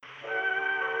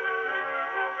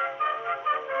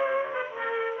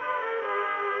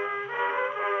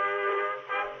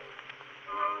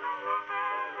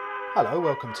Hello,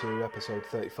 welcome to episode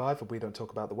 35 of We Don't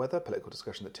Talk About the Weather, political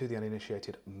discussion that to the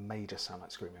uninitiated may just sound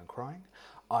like screaming and crying.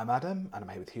 I'm Adam, and I'm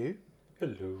here with Hugh.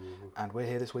 Hello. And we're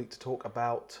here this week to talk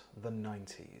about the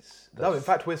 90s. No, in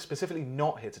fact, we're specifically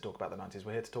not here to talk about the 90s,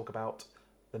 we're here to talk about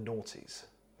the noughties.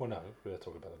 Well, no, we're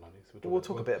talking about the 90s. We'll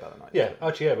talk a bit about the 90s. Yeah,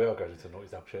 actually, yeah, we are going into the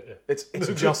 90s now, shit, yeah.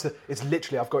 It's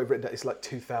literally, I've got it written down, it's like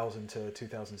 2000 to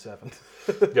 2007.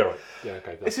 Yeah, right. Yeah,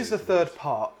 okay. This is the third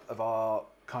part of our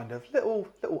kind of little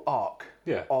arc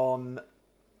on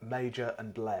Major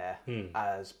and Blair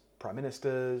as Prime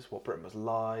Ministers, what Britain was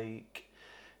like,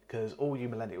 because all you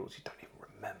millennials, you don't even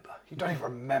remember. You don't even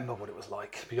remember what it was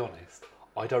like. To be honest,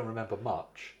 I don't remember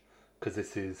much, because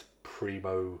this is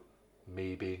primo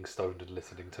me being stoned and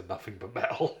listening to nothing but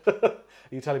metal. Are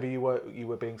you telling me you were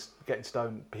getting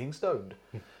stoned?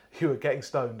 You were getting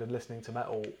stoned and listening to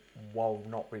metal while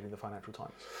not reading the Financial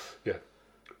Times? Yeah.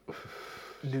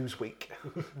 Newsweek,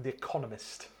 The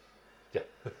Economist. Yeah,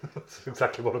 that's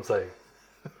exactly what I'm saying.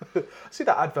 See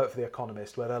that advert for The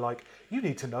Economist where they're like, you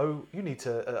need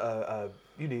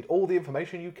all the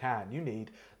information you can. You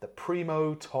need the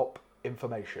primo top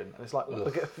information. And it's like, I'm not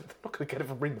going to get it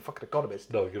from reading the fucking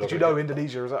Economist. No, you're not. Did you know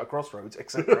Indonesia is at a crossroads,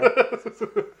 etc.?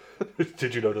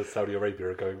 Did you know that Saudi Arabia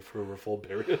are going through a reform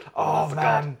period? Oh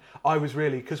man, I was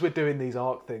really, because we're doing these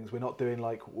ARC things, we're not doing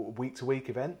like week to week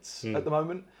events at the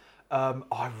moment.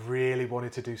 I really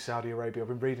wanted to do Saudi Arabia. I've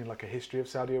been reading like a history of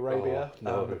Saudi Arabia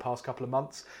the past couple of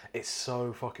months. It's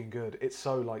so fucking good. It's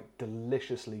so like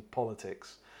deliciously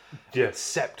politics. Yes.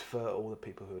 Except for all the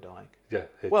people who are dying. Yeah.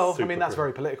 Well, I mean, that's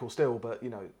very political still, but you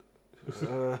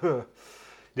know,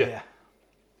 yeah.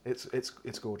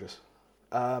 It's gorgeous.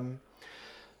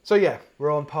 So yeah,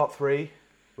 we're on part 3.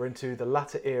 We're into the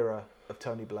latter era of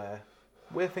Tony Blair.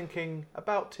 We're thinking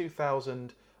about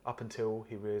 2000 up until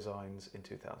he resigns in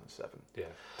 2007. Yeah,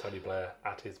 Tony Blair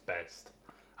at his best.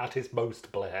 At his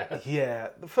most Blair. Yeah,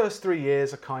 the first 3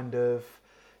 years are kind of...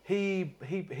 He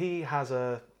has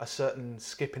a certain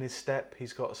skip in his step.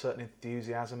 He's got a certain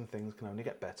enthusiasm. Things can only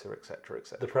get better, etc.,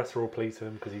 etc. The press are all pleased with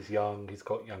him because he's young. He's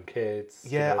got young kids.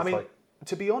 Yeah, I mean,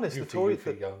 to be honest, the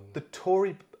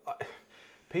Tory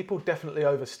people definitely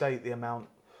overstate the amount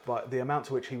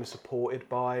to which he was supported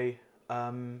by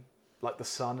like the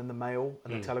Sun and the Mail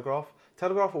and the Telegraph.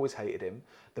 Telegraph always hated him.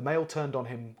 The Mail turned on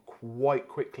him quite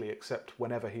quickly, except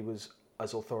whenever he was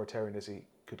as authoritarian as he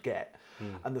could get.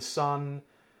 And the Sun,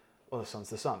 well, the Sun's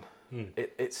the Sun.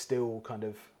 It still kind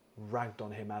of ragged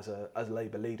on him as a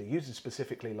Labour leader, using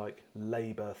specifically like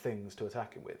Labour things to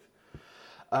attack him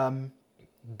with.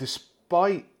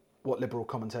 Despite what Liberal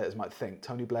commentators might think,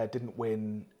 Tony Blair didn't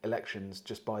win elections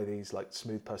just by these like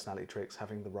smooth personality tricks,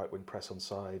 having the right-wing press on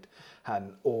side,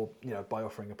 or by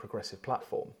offering a progressive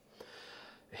platform.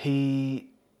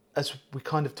 He, as we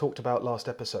kind of talked about last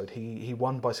episode, he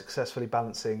won by successfully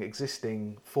balancing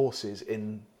existing forces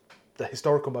in the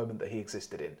historical moment that he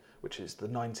existed in, which is the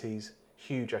 90s,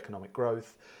 huge economic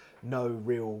growth, no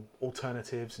real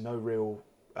alternatives, no real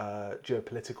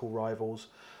geopolitical rivals,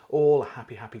 all a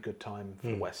happy good time for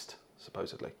the West,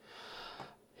 supposedly.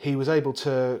 He was able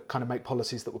to kind of make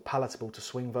policies that were palatable to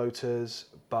swing voters,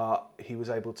 but he was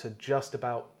able to just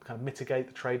about kind of mitigate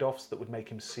the trade-offs that would make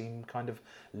him seem kind of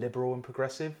liberal and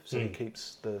progressive, so he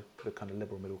keeps the kind of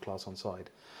liberal middle class on side.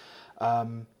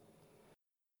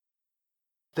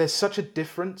 There's such a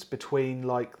difference between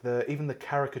like even the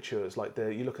caricatures, like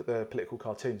you look at the political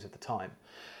cartoons at the time,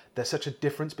 there's such a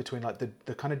difference between like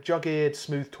the kind of jug-eared,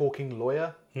 smooth-talking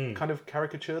lawyer kind of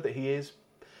caricature that he is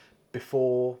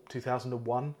before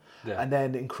 2001, and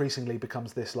then increasingly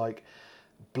becomes this like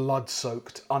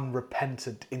blood-soaked,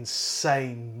 unrepentant,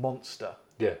 insane monster.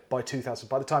 Yeah. By 2000,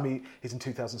 by the time he's in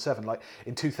 2007, like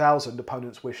in 2000,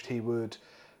 opponents wished he would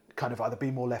kind of either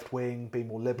be more left-wing, be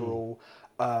more liberal,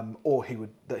 or he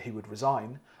would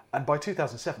resign. And by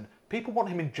 2007, people want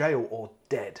him in jail or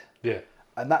dead. Yeah.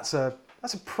 And that's a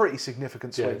pretty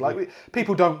significant swing.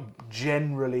 People don't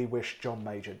generally wish John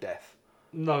Major death.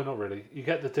 No, not really. You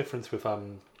get the difference with I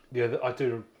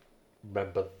do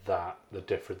remember the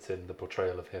difference in the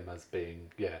portrayal of him as being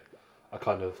a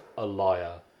kind of a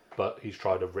liar, but he's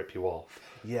trying to rip you off.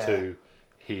 Yeah. To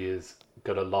he is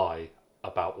gonna lie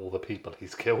about all the people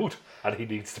he's killed and he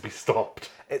needs to be stopped.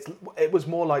 It was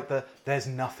more like there's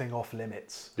nothing off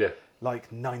limits. Yeah. Like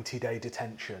 90-day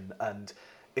detention and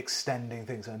extending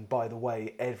things, and by the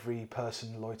way, every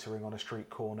person loitering on a street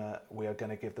corner, we are going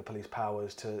to give the police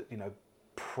powers to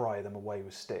pry them away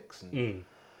with sticks, and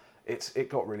it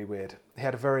got really weird. He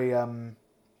had a very under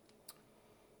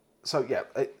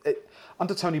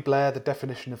Tony Blair, the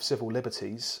definition of civil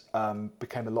liberties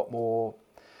became a lot more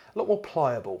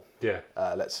pliable. Yeah,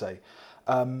 let's say.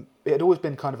 It had always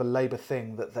been kind of a Labour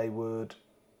thing that they would,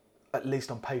 at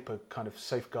least on paper, kind of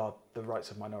safeguard the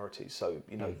rights of minorities. So,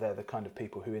 they're the kind of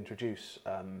people who introduce,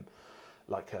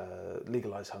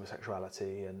 legalise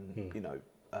homosexuality and,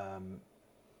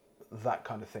 that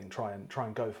kind of thing. Try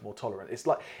and go for more tolerant.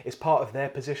 It's part of their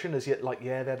position as yet.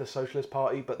 They're the Socialist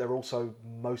Party, but they're also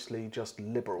mostly just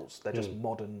liberals. They're just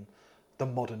the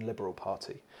modern Liberal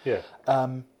Party. Yeah.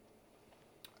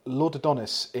 Lord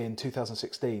Adonis in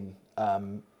 2016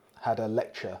 had a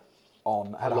lecture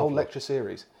had a whole lecture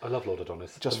series. I love Lord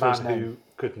Adonis. Just the for man his who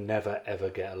could never ever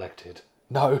get elected.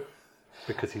 No.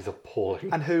 Because he's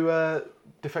appalling. And who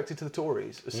defected to the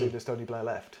Tories as soon as Tony Blair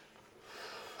left.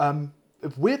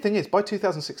 The weird thing is, by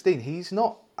 2016, he's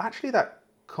not actually that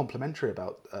complimentary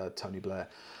about Tony Blair.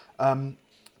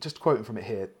 Just quoting from it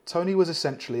here, Tony was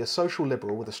essentially a social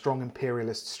liberal with a strong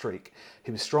imperialist streak.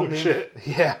 He was strongly,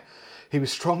 he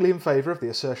was strongly in favour of the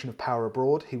assertion of power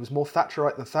abroad. He was more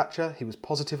Thatcherite than Thatcher. He was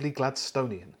positively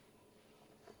Gladstonian.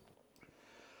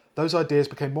 Those ideas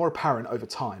became more apparent over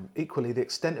time. Equally, the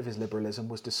extent of his liberalism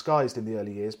was disguised in the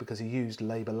early years because he used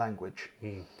Labour language.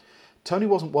 Tony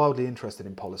wasn't wildly interested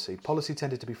in policy. Policy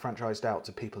tended to be franchised out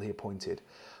to people he appointed.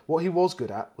 What he was good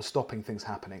at was stopping things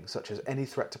happening, such as any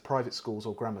threat to private schools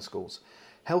or grammar schools.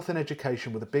 Health and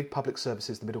education were the big public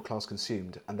services the middle class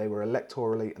consumed, and they were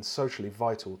electorally and socially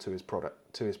vital to his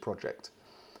project.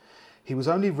 He was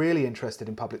only really interested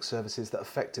in public services that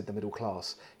affected the middle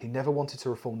class. He never wanted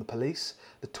to reform the police.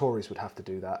 The Tories would have to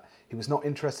do that. He was not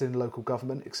interested in local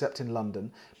government, except in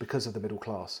London, because of the middle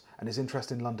class. And his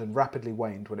interest in London rapidly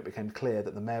waned when it became clear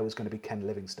that the mayor was going to be Ken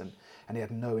Livingstone, and he had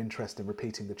no interest in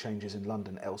repeating the changes in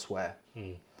London elsewhere.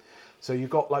 So you've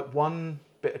got one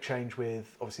bit of change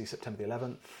with, obviously, September the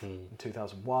 11th in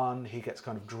 2001. He gets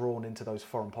kind of drawn into those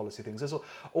foreign policy things. There's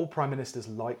all prime ministers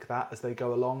like that as they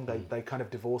go along. They kind of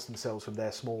divorce themselves from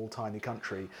their small, tiny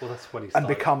country. Well, that's when he started,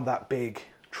 and become that big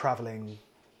travelling.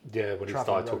 Yeah, when he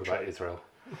started talking about Israel.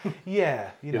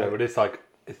 Yeah, you know, when it's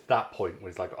that point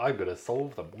when he's like, I'm going to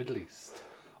solve the Middle East.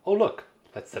 Oh look,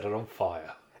 let's set it on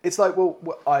fire. It's like, well,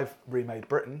 I've remade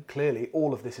Britain. Clearly,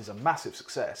 all of this is a massive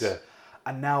success. Yeah.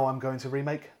 And now I'm going to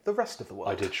remake the rest of the world.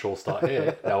 I did Sure Start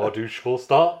here. Now I'll do Sure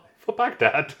Start for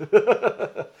Baghdad.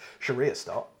 Sharia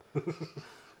start.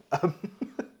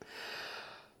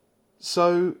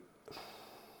 So,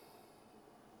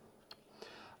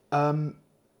 I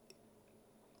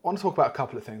want to talk about a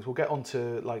couple of things. We'll get on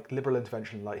to liberal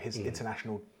intervention, his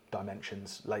international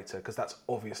dimensions later, because that's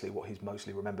obviously what he's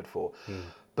mostly remembered for.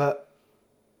 But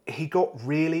he got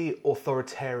really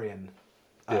authoritarian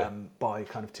by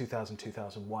kind of 2000,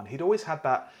 2001. He'd always had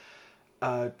that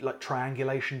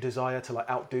triangulation desire to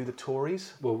outdo the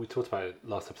Tories. Well, we talked about it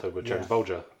last episode with James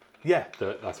Bolger. Yeah.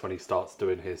 That's when he starts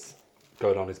going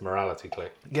on his morality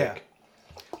kick. Yeah.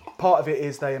 Part of it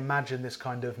is they imagine this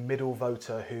kind of middle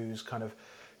voter who's kind of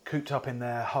cooped up in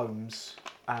their homes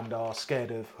and are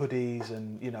scared of hoodies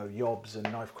and, yobs and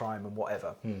knife crime and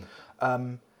whatever.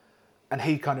 And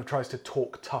he kind of tries to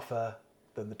talk tougher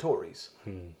than the Tories,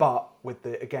 but with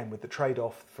the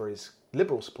trade-off for his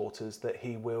Liberal supporters that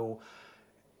he will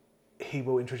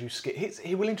introduce schemes.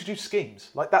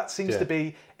 That seems to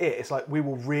be it. It's we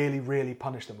will really, really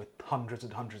punish them with hundreds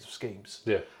and hundreds of schemes.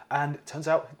 Yeah, and it turns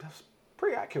out that's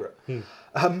pretty accurate.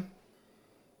 I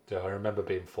remember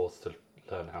being forced to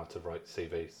learn how to write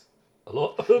CVs a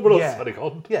lot when I was studying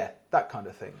on. Yeah, that kind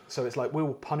of thing. So it's we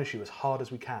will punish you as hard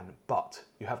as we can, but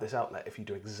you have this outlet if you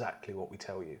do exactly what we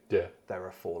tell you. Yeah. There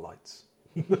are 4 lights.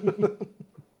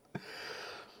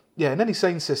 Yeah, in any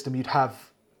sane system, you'd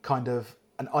have kind of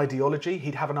an ideology.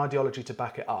 He'd have an ideology to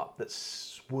back it up that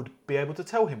would be able to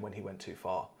tell him when he went too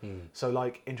far.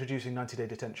 So introducing 90-day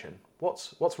detention.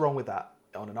 What's wrong with that?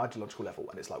 On an ideological level,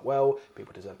 and it's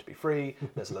people deserve to be free,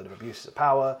 there's a load of abuses of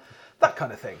power, that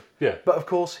kind of thing. Yeah. But of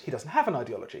course, he doesn't have an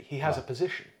ideology. He has a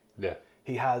position. Yeah.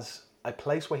 He has a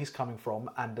place where he's coming from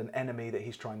and an enemy that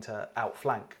he's trying to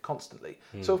outflank constantly.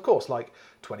 So of course,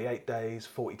 28 days,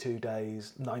 42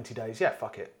 days, 90 days, yeah,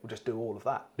 fuck it, we'll just do all of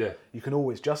that. Yeah. You can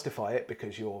always justify it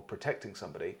because you're protecting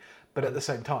somebody, but at the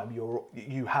same time,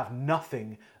 you have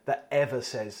nothing that ever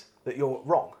says that you're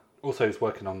wrong. Also, he's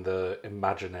working on the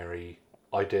imaginary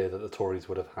idea that the Tories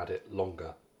would have had it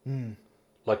longer.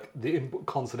 The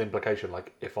constant implication,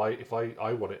 if I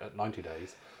want it at 90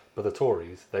 days, but the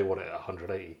Tories, they want it at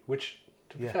 180, which,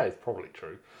 to be fair, is probably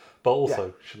true, but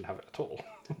also shouldn't have it at all.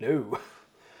 No.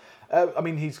 I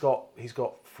mean, he's got a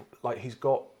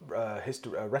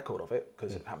record of it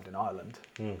because it happened in Ireland.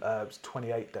 It was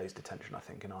 28 days detention, I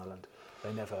think, in Ireland.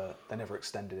 They never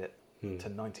extended it to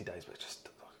 90 days, but just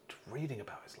reading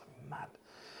about it's mad.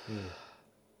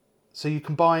 So you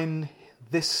combine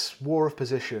this war of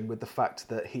position with the fact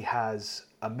that he has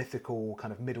a mythical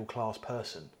kind of middle-class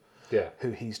person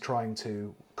who he's trying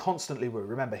to constantly woo.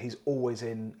 Remember, he's always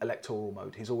in electoral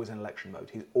mode. He's always in election mode.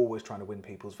 He's always trying to win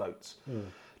people's votes.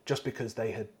 Just because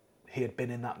he had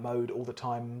been in that mode all the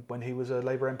time when he was a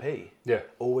Labour MP. Yeah.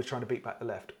 Always trying to beat back the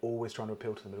left, always trying to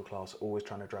appeal to the middle class, always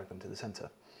trying to drag them to the centre.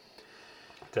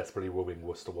 Desperately wooing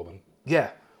Worcester woman.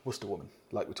 Yeah, Worcester woman,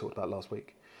 like we talked about last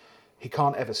week. He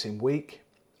can't ever seem weak.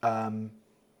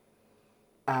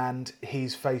 And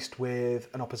he's faced with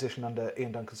an opposition under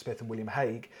Ian Duncan Smith and William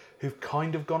Hague, who've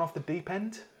kind of gone off the deep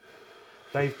end.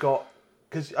 They've got...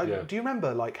 Because do you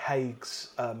remember, like,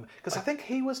 Hague's... Because I think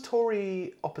he was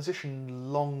Tory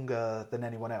opposition longer than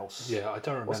anyone else. Yeah, I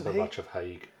don't remember much of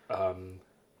Hague. I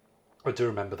do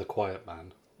remember the quiet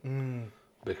man.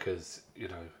 Because, you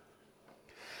know,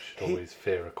 you should always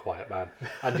fear a quiet man.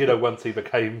 And, you know, once he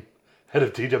became head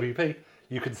of DWP...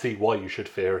 You can see why you should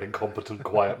fear an incompetent,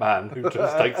 quiet man who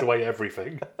just takes away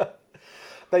everything.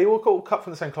 They all got cut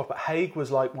from the same cloth, but Hague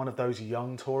was like one of those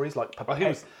young Tories, like he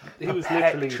was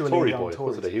literally Tory boy,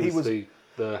 wasn't he? He was the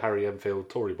Harry Enfield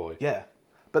Tory boy. Yeah,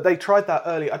 but they tried that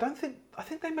early. I think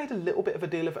they made a little bit of a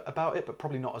deal about it, but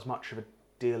probably not as much of a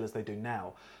deal as they do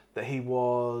now. That he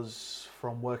was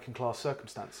from working class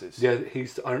circumstances. Yeah,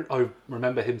 I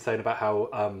remember him saying about how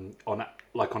on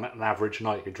an average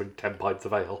night he'd drink 10 pints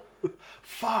of ale.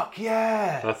 Fuck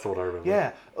yeah! That's what I remember.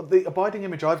 Yeah, the abiding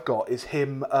image I've got is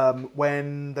him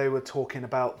when they were talking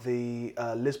about the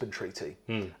Lisbon Treaty,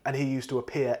 and he used to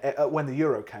appear when the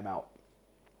Euro came out.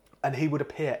 And he would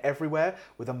appear everywhere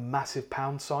with a massive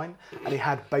pound sign, and he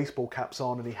had baseball caps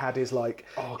on, and he had his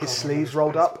sleeves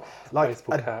rolled up, like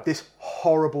this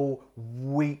horrible,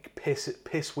 weak,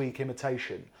 piss weak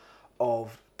imitation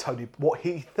of what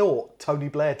he thought Tony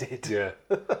Blair did. Yeah,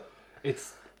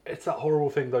 it's that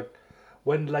horrible thing. Like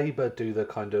when Labour do the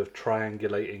kind of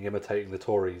triangulating, imitating the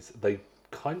Tories, they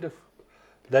kind of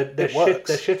they're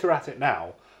shitter at it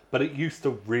now, but it used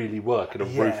to really work in a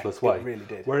ruthless way. It really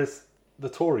did. Whereas the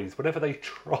Tories, whenever they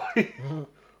try,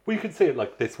 we can see it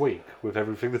like this week with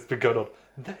everything that's been going on.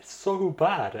 They're so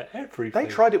bad at everything. They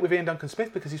tried it with Ian Duncan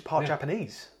Smith because he's part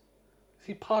Japanese. Is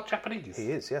he part Japanese?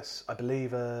 He is, yes. I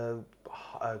believe a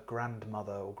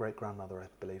grandmother or great-grandmother, I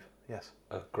believe. Yes.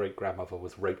 A great-grandmother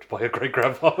was raped by a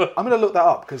great-grandfather. I'm going to look that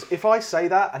up because if I say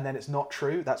that and then it's not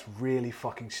true, that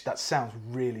sounds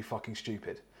really fucking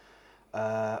stupid.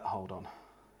 Hold on.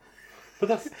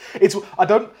 But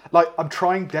I'm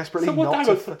trying desperately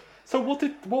So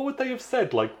what would they have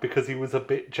said? Like, because he was a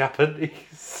bit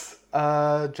Japanese?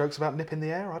 Jokes about nip in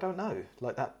the air? I don't know.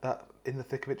 Like that in the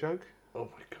thick of it joke? Oh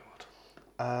my god.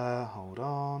 Hold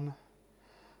on.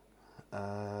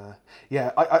 I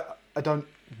don't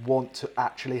want to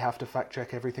actually have to fact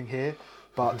check everything here,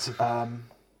 but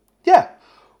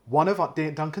one of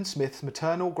Duncan Smith's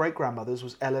maternal great grandmothers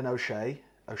was Ellen O'Shea,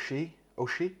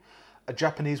 a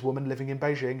Japanese woman living in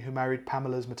Beijing who married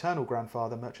Pamela's maternal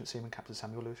grandfather, merchant seaman Captain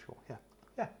Samuel Lewis Shaw. Yeah.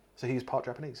 So he's part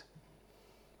Japanese.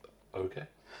 Okay.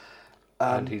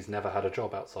 And he's never had a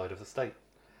job outside of the state.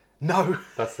 No.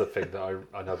 That's the thing that I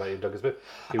know about Ian Duncan Smith.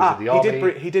 He was in the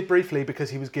army. He did briefly because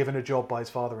he was given a job by his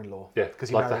father-in-law. Yeah, because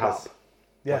he like married the house. up.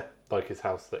 Yeah. Like his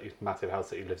house, massive house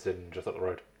that he lives in just up the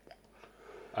road.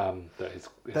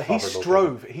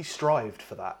 He strived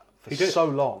for that. So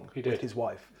long with his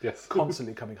wife. Yes.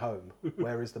 Constantly coming home.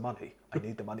 Where is the money? I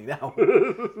need the money now.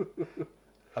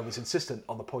 I was insistent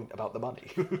on the point about the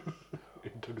money. Ian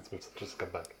Duncan Smith's such a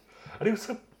scumbag. And he was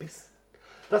so...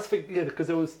 That's the thing, yeah, because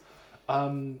there was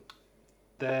Ian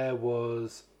Duncan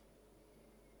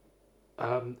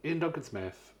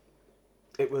Smith,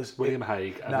 it was William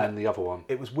Hague, and then the other one.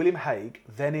 It was William Hague,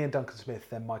 then Ian Duncan Smith,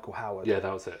 then Michael Howard. Yeah,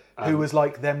 that was it. Who was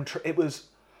like them... it was...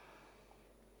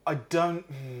 I can't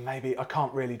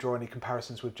really draw any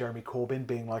comparisons with Jeremy Corbyn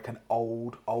being like an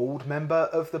old member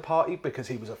of the party because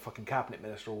he was a fucking cabinet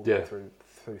minister all the way through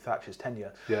Thatcher's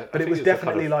tenure. Yeah, but it was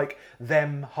definitely like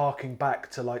them harking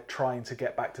back to like trying to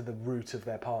get back to the root of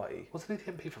their party. Wasn't he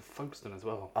the MP for Folkestone as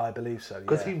well? I believe so,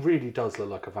 because he really does look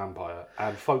like a vampire,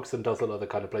 and Folkestone does look like the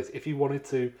kind of place, if you wanted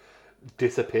to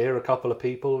disappear a couple of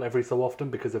people every so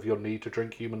often because of your need to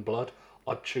drink human blood,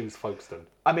 I'd choose Folkestone.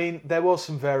 I mean, there was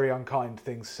some very unkind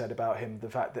things said about him. The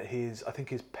fact that I think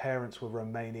his parents were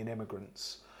Romanian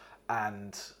immigrants,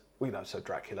 and so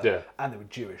Dracula, and they were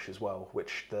Jewish as well.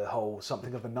 Which the whole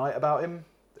something of the night about him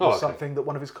was something that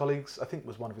one of his colleagues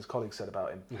said about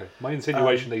him. Okay. My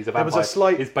insinuation that he's a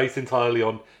vampire is based entirely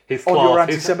on his class. On your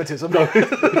anti-Semitism.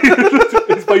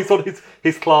 It's based on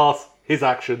his class, his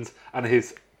actions, and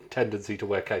his tendency to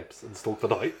wear capes and stalk the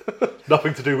night.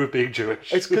 Nothing to do with being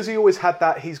Jewish. It's because he always had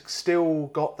that. He's still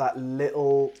got that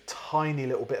tiny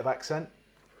little bit of accent.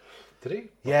 Did he?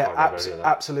 Yeah,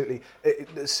 absolutely.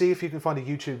 See if you can find a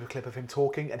YouTube clip of him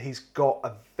talking, and he's got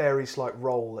a very slight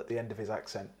roll at the end of his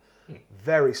accent.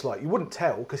 Very slight. You wouldn't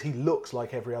tell because he looks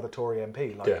like every other Tory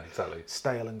MP, like exactly.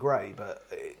 stale and grey. But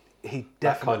he definitely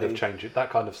that kind of change. That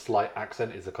kind of slight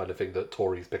accent is the kind of thing that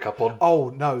Tories pick up on. Oh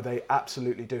no, they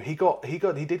absolutely do. He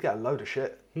did get a load of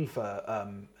shit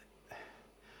for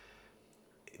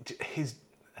his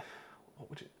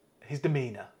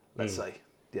demeanour. Let's say,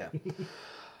 yeah.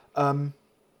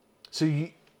 So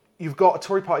you've got a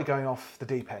Tory party going off the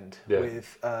deep end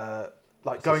with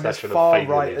going as far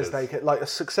right as they can, like a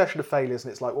succession of failures,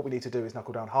 and it's like what we need to do is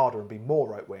knuckle down harder and be more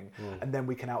right wing, and then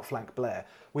we can outflank Blair.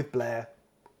 With Blair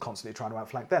constantly trying to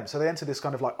outflank them, so they enter this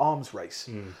kind of like arms race.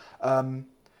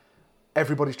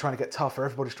 Everybody's trying to get tougher.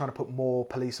 Everybody's trying to put more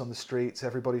police on the streets.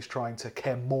 Everybody's trying to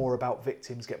care more about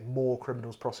victims, get more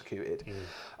criminals prosecuted.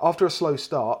 After a slow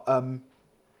start,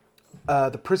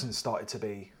 the prisons started to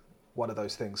be one of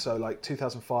those things. So like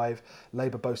 2005,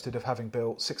 Labour boasted of having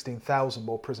built 16,000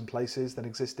 more prison places than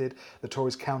existed. The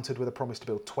Tories countered with a promise to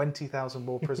build 20,000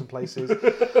 more prison places.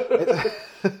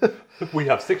 We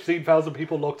have 16,000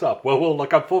 people locked up. Well, we'll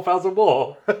lock up 4,000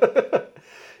 more.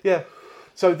 Yeah.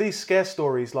 So these scare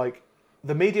stories, like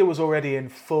the media was already in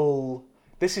full.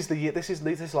 This is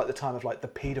like the time of like the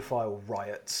paedophile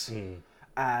riots,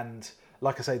 and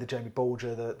like I say, the Jamie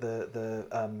Bulger,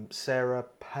 the Sarah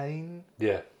Payne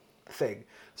thing.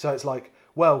 So it's like,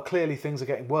 well, clearly things are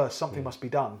getting worse. Something must be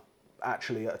done.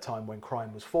 Actually, at a time when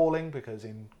crime was falling, because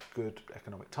in good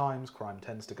economic times, crime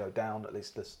tends to go down. At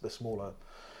least the smaller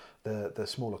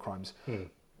crimes.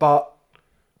 But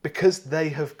because they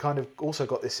have kind of also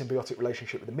got this symbiotic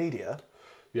relationship with the media,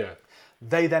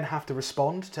 they then have to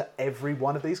respond to every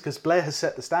one of these, because Blair has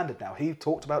set the standard now. He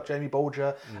talked about Jamie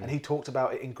Bulger, and he talked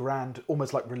about it in grand,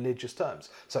 almost like religious terms.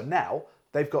 So now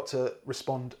they've got to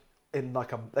respond in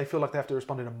they feel like they have to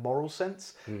respond in a moral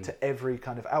sense to every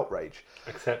kind of outrage.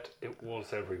 Except it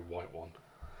was every white one.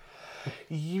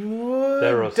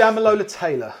 Damilola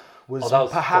Taylor was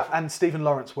perhaps, and Stephen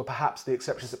Lawrence were perhaps the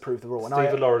exceptions that proved the rule.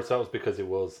 Stephen Lawrence, that was because it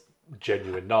was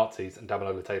genuine Nazis, and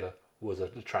Damilola Taylor was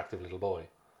an attractive little boy.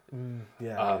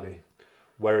 Maybe.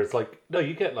 Whereas,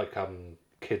 you get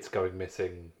kids going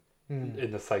missing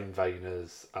in the same vein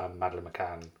as Madeleine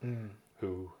McCann,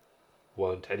 who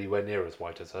weren't anywhere near as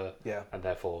white as her, and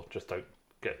therefore just don't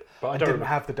get. But I didn't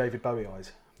have the David Bowie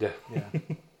eyes. Yeah.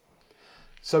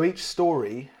 So each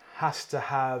story has to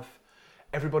have.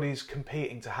 Everybody's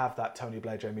competing to have that Tony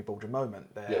Blair, Jamie Bulger moment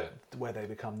where they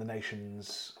become the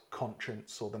nation's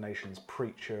conscience or the nation's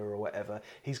preacher or whatever.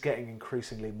 He's getting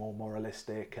increasingly more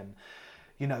moralistic, and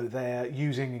they're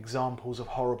using examples of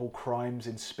horrible crimes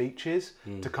in speeches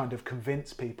to kind of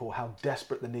convince people how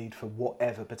desperate the need for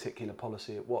whatever particular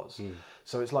policy it was.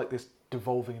 So it's like this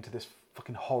devolving into this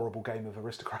fucking horrible game of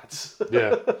aristocrats.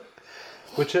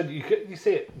 Which you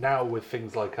see it now with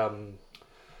things like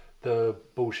the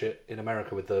bullshit in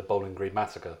America with the Bowling Green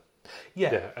massacre.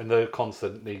 And the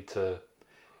constant need to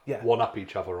one-up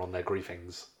each other on their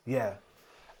griefings.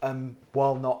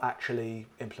 While not actually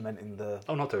implementing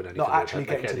not doing anything. Not actually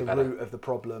getting to the root of the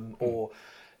problem, or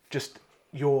just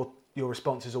your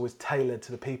response is always tailored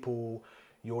to the people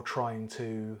you're trying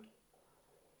to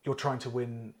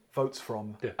win votes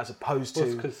from, as opposed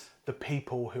to the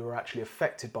people who are actually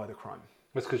affected by the crime.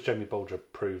 That's because Jamie Bulger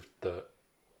proved that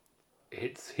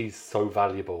he's so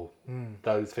valuable.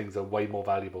 Those things are way more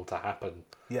valuable to happen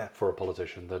for a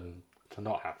politician than to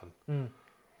not happen.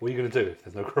 What are you going to do if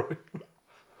there's no crime?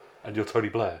 And you're Tony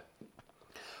Blair.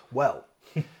 Well,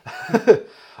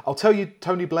 I'll tell you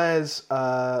Tony Blair's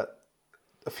a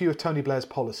few of Tony Blair's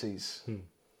policies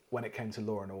when it came to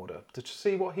law and order, to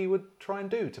see what he would try and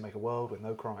do to make a world with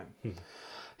no crime.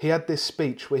 He had this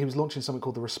speech where he was launching something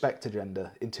called the Respect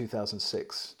Agenda in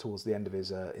 2006, towards the end of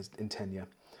his tenure.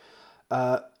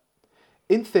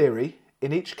 In theory,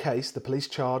 in each case, the police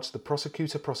charge, the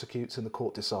prosecutor prosecutes, and the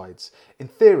court decides. In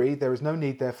theory, there is no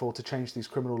need, therefore, to change these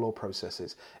criminal law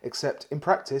processes. Except, in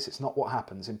practice, it's not what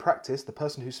happens. In practice, the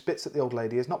person who spits at the old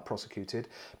lady is not prosecuted,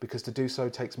 because to do so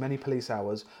takes many police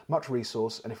hours, much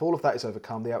resource, and if all of that is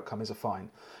overcome, the outcome is a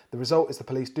fine. The result is the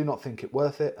police do not think it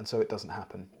worth it, and so it doesn't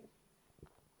happen.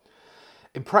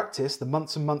 In practice, the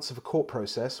months and months of a court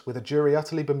process, with a jury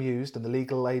utterly bemused and the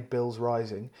legal aid bills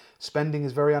rising, spending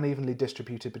is very unevenly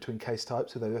distributed between case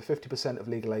types, with over 50% of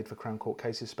legal aid for Crown Court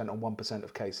cases spent on 1%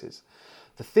 of cases.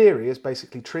 The theory is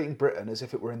basically treating Britain as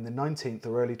if it were in the 19th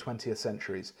or early 20th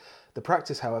centuries. The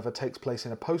practice, however, takes place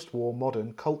in a post-war,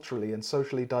 modern, culturally and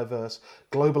socially diverse,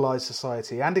 globalised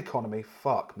society and economy.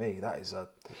 Fuck me, that is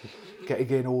getting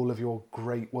in all of your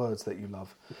great words that you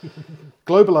love.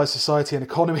 Globalised society and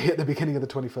economy at the beginning of the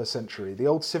 21st century. The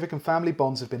old civic and family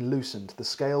bonds have been loosened. The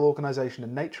scale, organisation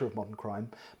and nature of modern crime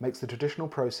makes the traditional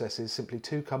processes simply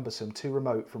too cumbersome, too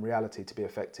remote from reality to be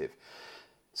effective.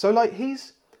 So, like, he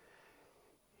is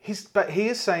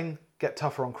saying get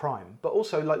tougher on crime, but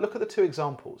also, like, look at the two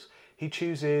examples. He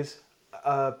chooses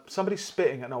somebody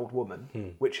spitting at an old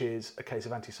woman, which is a case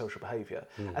of antisocial behaviour,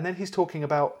 and then he's talking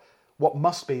about what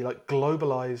must be like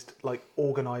globalised, like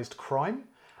organised crime,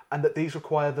 and that these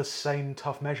require the same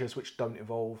tough measures which don't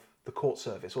involve the court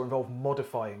service or involve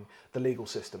modifying the legal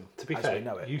system. To be fair, we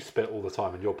know it. You spit all the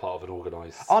time, and you're part of an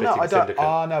organised no, spitting I don't. syndicate.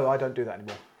 No, I don't do that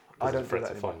anymore. I don't do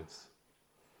that anymore.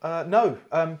 No,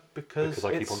 because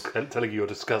I keep on telling you you're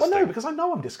disgusting. Well, no, because I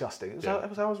know I'm disgusting. It was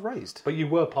how I was raised. But you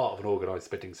were part of an organised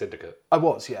spitting syndicate. I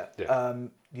was, yeah.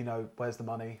 You know, where's the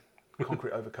money?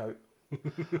 Concrete overcoat.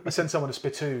 I send someone a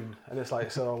spittoon, and it's like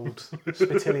it's an old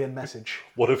Spitillian message.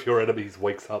 One of your enemies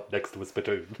wakes up next to a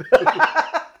spittoon.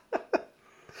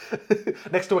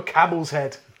 Next to a camel's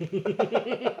head.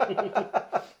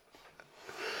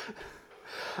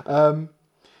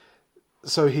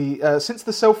 So since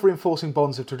the self-reinforcing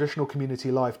bonds of traditional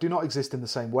community life do not exist in the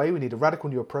same way, we need a radical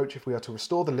new approach if we are to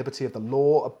restore the liberty of the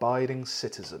law-abiding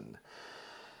citizen.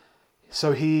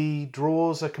 So he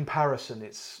draws a comparison.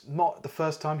 It's not the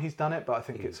first time he's done it, but I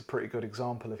think it's a pretty good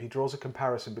example. He draws a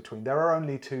comparison between, there are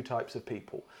only two types of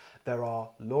people. There are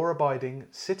law-abiding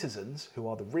citizens, who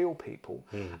are the real people,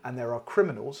 and there are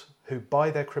criminals who,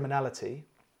 by their criminality,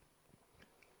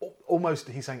 almost,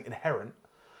 he's saying, inherent,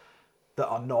 that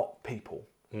are not people.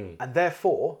 And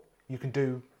therefore, you can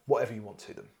do whatever you want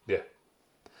to them. Yeah.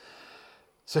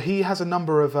 So he has a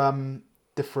number of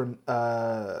different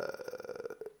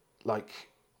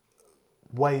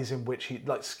ways in which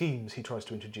schemes he tries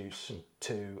to introduce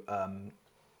to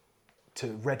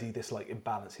remedy this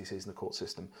imbalance he sees in the court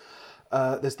system.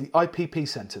 There's the IPP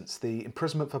sentence, the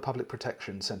imprisonment for public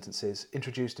protection sentences,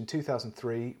 introduced in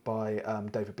 2003 by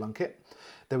David Blunkett.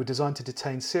 They were designed to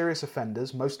detain serious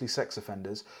offenders, mostly sex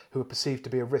offenders, who are perceived to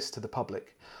be a risk to the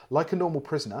public. Like a normal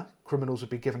prisoner, criminals would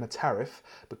be given a tariff,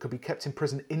 but could be kept in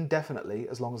prison indefinitely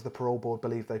as long as the parole board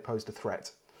believed they posed a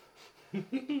threat.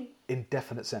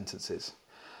 Indefinite sentences.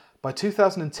 By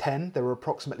 2010, there were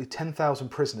approximately 10,000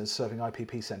 prisoners serving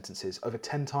IPP sentences, over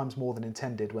 10 times more than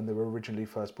intended when they were originally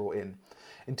first brought in.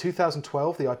 In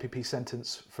 2012, the IPP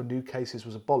sentence for new cases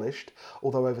was abolished,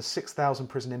 although over 6,000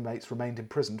 prison inmates remained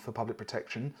imprisoned for public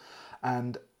protection,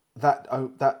 and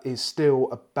that is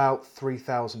still about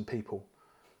 3,000 people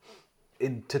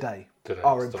today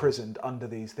are imprisoned under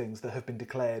these things that have been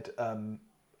declared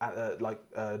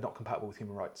not compatible with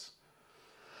human rights.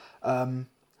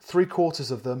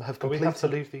 3/4 of them have completed... But we have to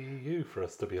leave the EU for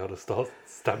us to be able to start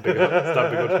stamping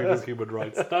on people's human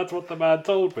rights. That's what the man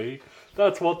told me.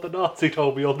 That's what the Nazi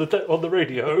told me on the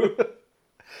radio.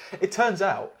 It turns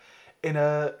out, in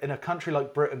a country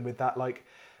like Britain with that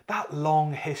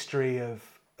long history of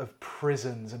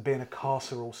prisons and being a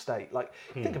carceral state,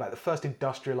 think about it, the first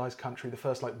industrialised country, the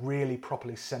first really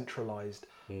properly centralised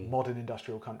modern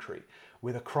industrial country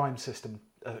with a crime system,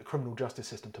 a criminal justice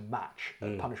system to match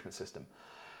a punishment system.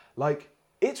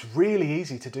 It's really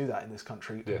easy to do that in this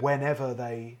country whenever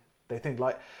they think.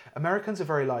 Americans are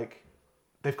very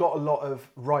they've got a lot of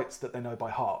rights that they know by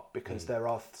heart because there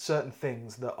are certain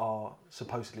things that are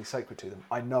supposedly sacred to them.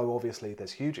 I know, obviously,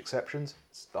 there's huge exceptions.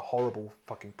 It's the horrible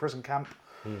fucking prison camp.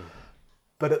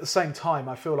 But at the same time,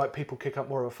 I feel like people kick up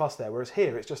more of a fuss there. Whereas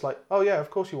here, it's just oh yeah,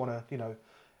 of course you want to,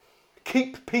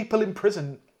 keep people in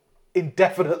prison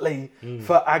indefinitely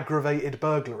for aggravated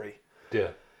burglary.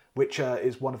 Yeah. Which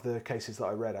is one of the cases that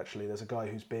I read, actually. There's a guy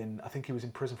who's I think he was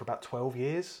in prison for about 12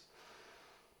 years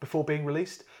before being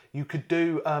released. You could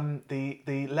do,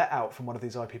 the let out from one of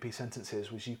these IPP sentences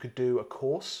was you could do a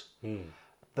course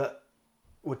that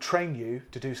would train you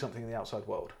to do something in the outside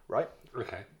world, right?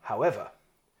 Okay. However,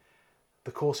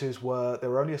 the courses there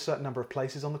were only a certain number of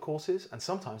places on the courses, and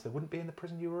sometimes they wouldn't be in the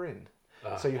prison you were in.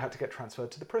 So you had to get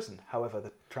transferred to the prison. However,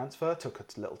 the transfer took a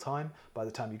little time. By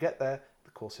the time you get there,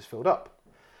 the course is filled up.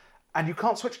 And you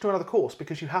can't switch to another course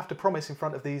because you have to promise in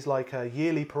front of these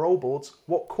yearly parole boards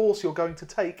what course you're going to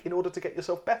take in order to get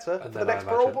yourself better for the next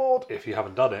parole board. If you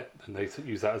haven't done it, then they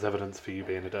use that as evidence for you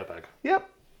being a dirtbag. Yep.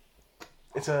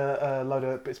 It's a load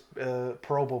of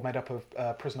parole board made up of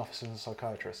prison officers and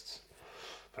psychiatrists.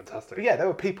 fantastic. But yeah, there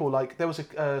were people like there was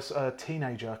a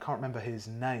teenager. I can't remember his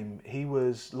name. He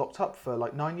was locked up for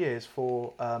like 9 years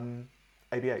for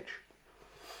ABH,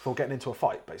 for getting into a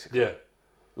fight, basically. Yeah.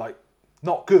 Like,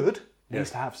 not good. Yeah.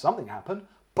 Needs to have something happen,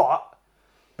 but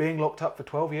being locked up for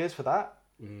 12 years for that,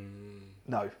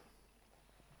 no.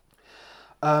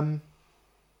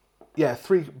 Yeah,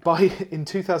 in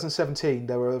 2017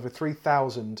 there were over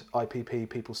 3,000 IPP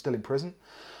people still in prison.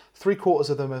 3/4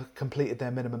 of them had completed their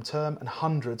minimum term, and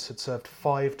hundreds had served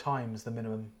 5 times the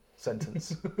minimum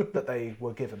sentence that they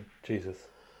were given. Jesus.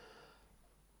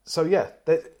 So yeah,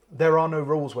 there are no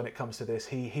rules when it comes to this.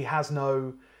 He has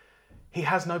no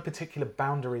particular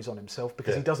boundaries on himself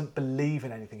because he doesn't believe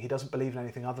in anything. He doesn't believe in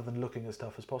anything other than looking as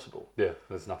tough as possible. Yeah,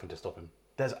 there's nothing to stop him.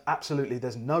 There's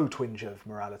no twinge of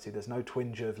morality. There's no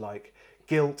twinge of like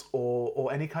guilt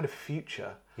or any kind of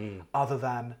future other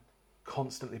than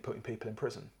constantly putting people in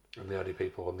prison. And the only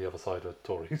people on the other side are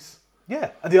Tories.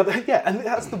 Yeah, and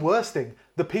that's the worst thing.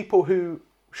 The people who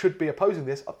should be opposing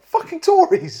this are fucking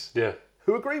Tories. Yeah.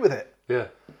 Who agree with it. Yeah.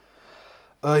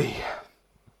 The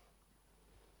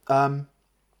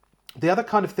other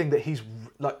kind of thing that he's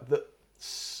like that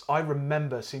I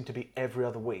remember seemed to be every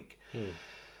other week.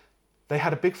 They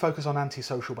had a big focus on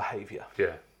antisocial behaviour.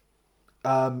 Yeah.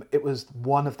 It was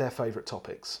one of their favourite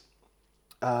topics.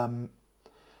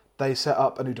 They set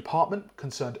up a new department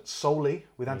concerned solely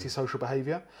with antisocial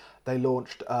behaviour. They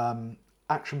launched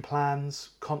action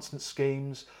plans, constant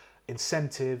schemes,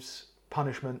 incentives,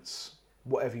 punishments,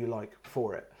 whatever you like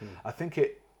for it. I think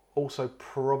it also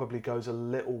probably goes a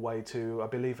little way to, I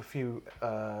believe a few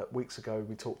weeks ago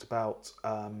we talked about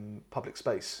public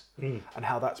space and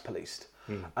how that's policed.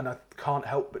 And I can't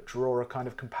help but draw a kind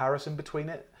of comparison between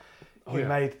it. He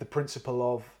made the principle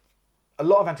of a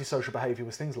lot of antisocial behaviour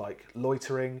was things like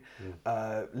loitering,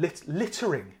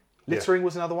 littering. Littering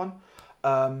was another one.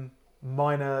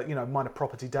 Minor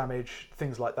property damage,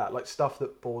 things like that, like stuff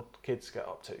that bored kids get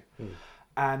up to.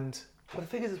 And but the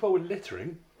thing is as well with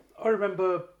littering, I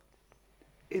remember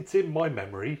it's in my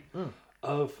memory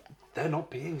of there not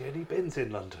being any bins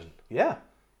in London. Yeah.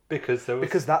 Because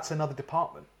that's another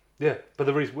department. Yeah, but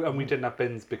the reason we didn't have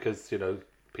bins because,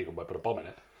 people might put a bomb in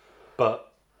it.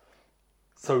 But,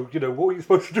 so, what were you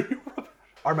supposed to do?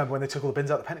 I remember when they took all the bins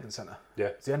out of the Pentagon Centre. Yeah.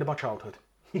 It's the end of my childhood.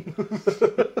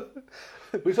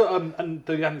 We saw, and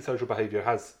the antisocial behaviour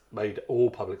has made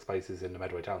all public spaces in the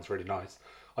Medway towns really nice.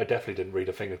 I definitely didn't read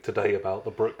a thing today about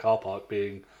the Brook car park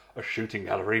being a shooting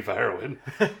gallery for heroin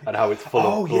and how it's full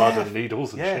of blood and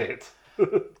needles and shit.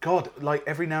 God, like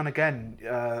every now and again,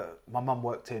 my mum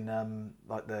worked in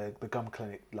like the gum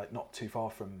clinic, like not too far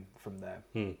from there,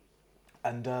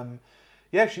 and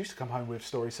she used to come home with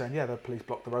stories saying, the police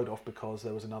blocked the road off because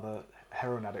there was another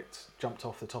heroin addict jumped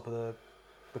off the top of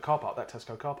the car park, that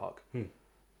Tesco car park.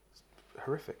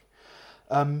 Horrific.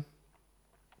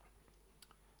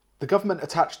 The government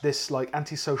attached this like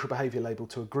antisocial behaviour label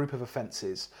to a group of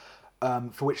offences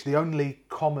for which the only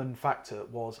common factor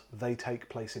was they take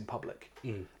place in public.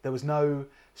 There was no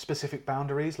specific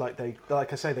boundaries. Like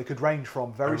I say, they could range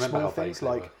from very small things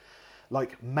like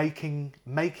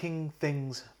making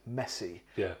things messy,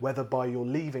 whether by your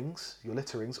leavings, your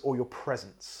litterings, or your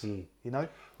presence.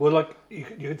 Well, like you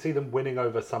can see them winning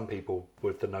over some people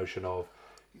with the notion of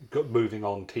moving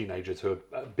on teenagers who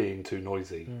are being too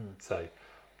noisy, say.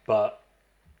 But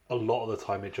a lot of the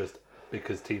time, it just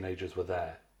because teenagers were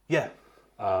there. Yeah.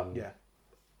 I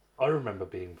remember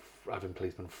having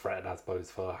policemen threaten Asbos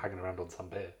for hanging around on some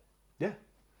beer. Yeah.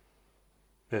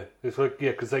 Yeah. It's like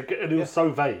because it was so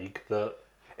vague that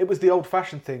it was the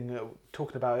old-fashioned thing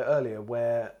talking about it earlier,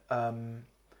 where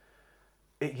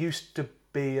it used to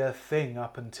be a thing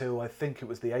up until I think it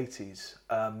was the 80s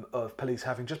of police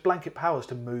having just blanket powers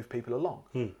to move people along.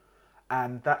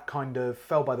 And that kind of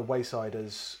fell by the wayside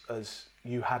as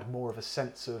you had more of a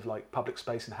sense of like public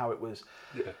space and how it was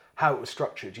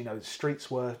structured.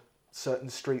 Certain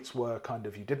streets were kind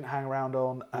of you didn't hang around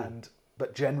on,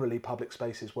 but generally public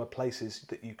spaces were places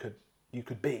that you could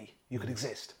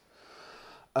exist.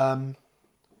 But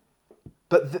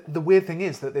the weird thing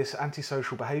is that this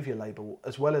antisocial behaviour label,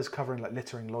 as well as covering like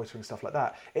littering, loitering, stuff like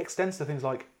that, it extends to things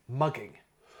like mugging,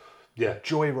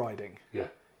 joyriding,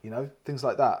 things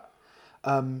like that.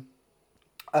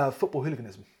 Football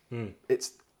hooliganism.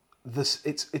 It's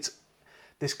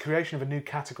this creation of a new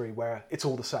category where it's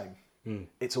all the same.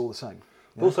 It's all the same.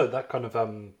 Also, that kind of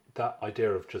that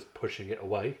idea of just pushing it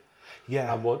away.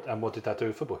 Yeah. And what did that do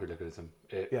with football hooliganism?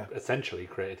 It essentially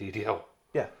created EDL.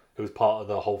 Yeah. It was part of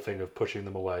the whole thing of pushing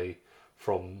them away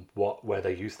from where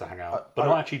they used to hang out, but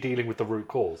not actually dealing with the root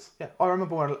cause. Yeah, I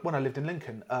remember when I lived in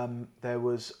Lincoln, there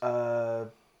was a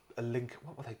a Lincoln.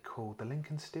 What were they called? The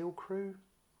Lincoln Steel Crew,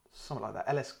 something like that.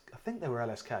 I think they were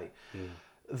LSK.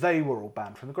 They were all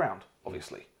banned from the ground.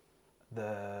 Obviously,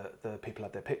 the people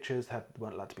had their pictures,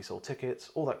 weren't allowed to be sold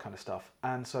tickets, all that kind of stuff,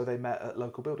 and so they met at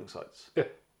local building sites. Yeah.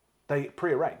 They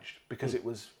pre-arranged because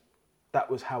that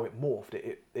was how it morphed.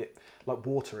 It like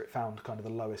water. It found kind of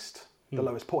the lowest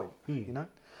point. You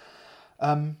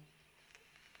know.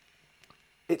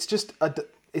 It's just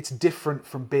it's different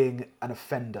from being an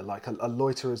offender. Like a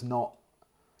loiterer is not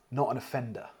an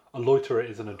offender. A loiterer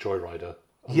isn't a joyrider.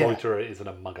 A loiterer isn't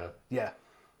a mugger. Yeah.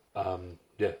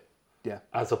 Yeah.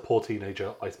 As a poor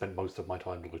teenager, I spent most of my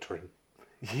time loitering.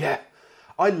 Yeah.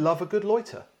 I love a good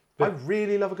loiter. I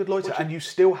really love a good loiter. And you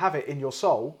still have it in your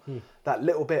soul, that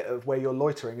little bit of where you're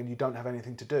loitering and you don't have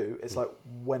anything to do. It's like,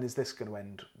 when is this going to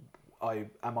end?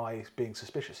 Am I being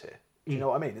suspicious here? Do you know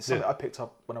what I mean? It's something I picked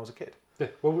up when I was a kid. Yeah,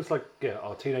 well, it was like,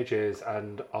 our teenage years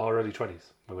and our early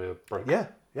 20s when we were broke. Yeah.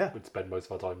 We'd spend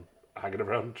most of our time hanging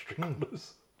around street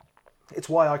corners. It's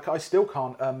why I still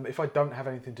can't, if I don't have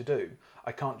anything to do,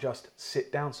 I can't just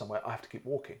sit down somewhere. I have to keep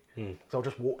walking. So I'll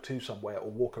just walk to somewhere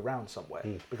or walk around somewhere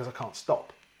because I can't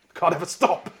stop. Can't ever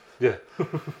stop. Yeah.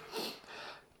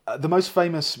 The most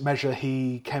famous measure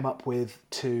he came up with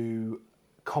to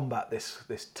combat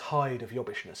this tide of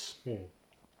yobbishness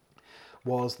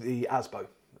was the ASBO,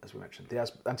 as we mentioned, the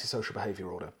Antisocial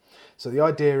Behaviour Order. So the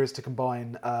idea is to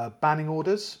combine banning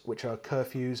orders, which are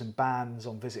curfews and bans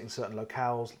on visiting certain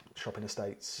locales, shopping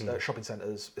estates, shopping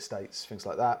centres, estates, things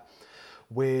like that,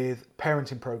 with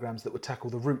parenting programmes that would tackle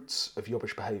the roots of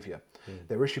yobbish behaviour.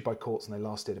 They were issued by courts and they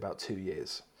lasted about 2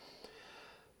 years.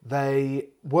 They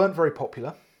weren't very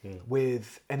popular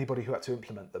with anybody who had to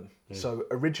implement them. So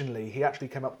originally, he actually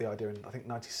came up with the idea in, I think,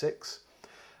 96,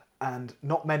 and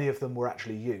not many of them were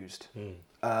actually used.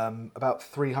 About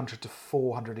 300 to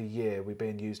 400 a year were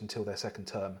being used until their second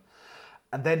term.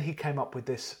 And then he came up with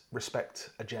this respect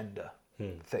agenda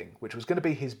thing, which was going to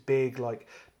be his big, like,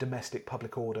 domestic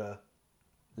public order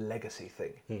legacy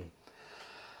thing.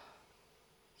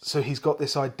 So he's got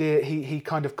this idea, he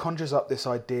kind of conjures up this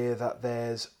idea that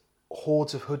there's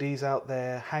hordes of hoodies out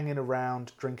there hanging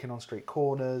around, drinking on street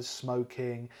corners,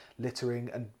 smoking, littering,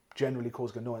 and generally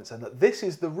causing annoyance, and that this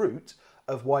is the root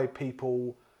of why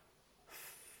people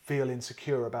feel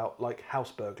insecure about, like,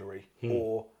 house burglary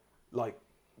or like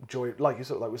we're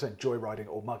saying, joyriding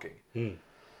or mugging.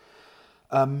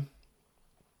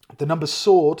 The numbers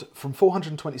soared from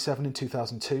 427 in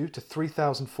 2002 to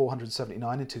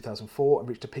 3,479 in 2004 and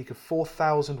reached a peak of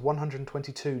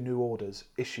 4,122 new orders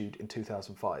issued in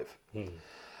 2005.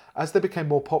 As they became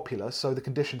more popular, so the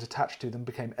conditions attached to them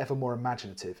became ever more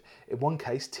imaginative. In one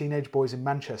case, teenage boys in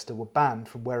Manchester were banned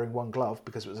from wearing one glove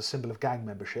because it was a symbol of gang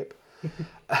membership.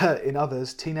 In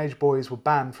others, teenage boys were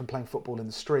banned from playing football in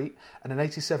the street, and an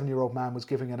 87-year-old man was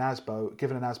given an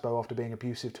ASBO after being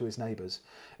abusive to his neighbours.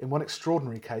 In one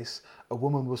extraordinary case, a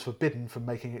woman was forbidden from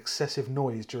making excessive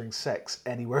noise during sex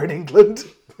anywhere in England.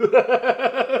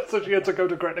 So she had to go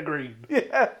to Gretna Green.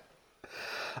 Yeah.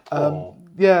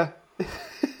 Yeah.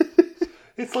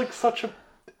 It's like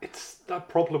it's that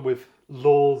problem with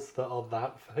laws that are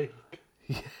that vague.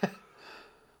 Yeah.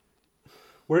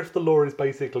 Where if the law is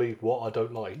basically what I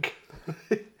don't like.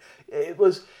 It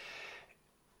was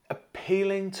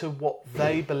appealing to what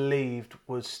they believed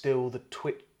was still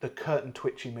the curtain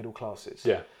twitchy middle classes.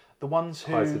 Yeah. The ones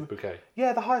who... Hyacinth bouquet.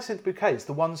 Yeah, the hyacinth bouquets.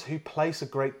 The ones who place a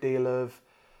great deal of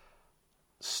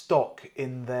stock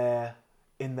in their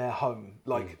home,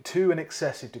 like to an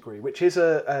excessive degree, which is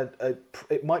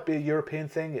it might be a European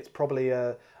thing. It's probably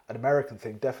an American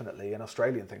thing, definitely an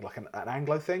Australian thing, like an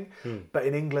Anglo thing. But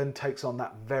in England, takes on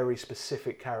that very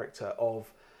specific character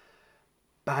of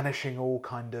banishing all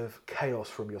kind of chaos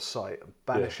from your sight,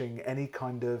 banishing any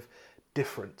kind of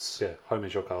difference. Yeah, home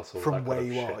is your castle. From where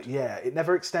you are. Yeah, it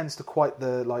never extends to quite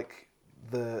the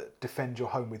defend your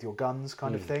home with your guns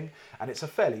kind of thing. And it's a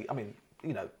fairly,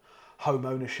 home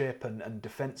ownership and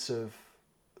defence of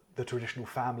the traditional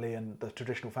family and the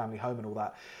traditional family home and all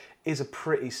that is a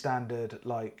pretty standard,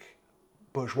 like,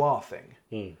 bourgeois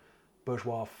thing,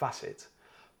 bourgeois facet.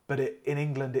 But in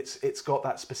England, it's got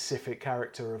that specific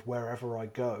character of wherever I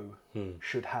go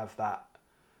should have that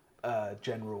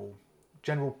general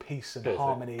peace and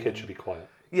harmony. Kids should be quiet.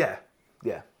 Yeah.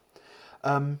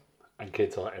 And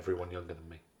kids are everyone younger than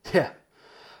me. Yeah.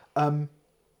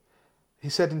 He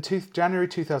said in January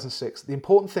 2006, the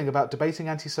important thing about debating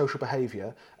antisocial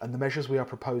behaviour and the measures we are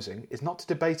proposing is not to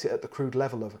debate it at the crude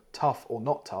level of tough or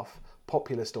not tough,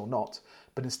 populist or not,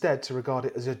 but instead to regard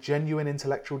it as a genuine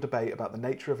intellectual debate about the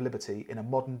nature of liberty in a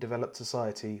modern developed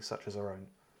society such as our own.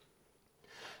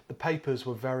 The papers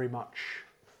were very much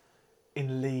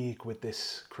in league with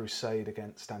this crusade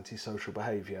against antisocial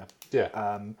behaviour.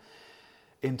 Yeah.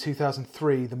 In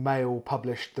 2003, the Mail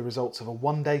published the results of a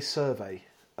one-day survey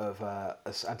of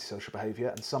antisocial behaviour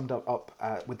and summed up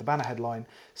with the banner headline,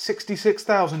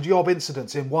 66,000 yob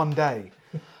incidents in one day.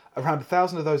 Around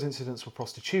 1,000 of those incidents were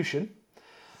prostitution.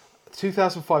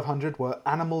 2,500 were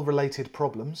animal-related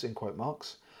problems, in quote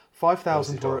marks.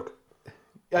 5,000 were...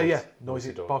 Dog.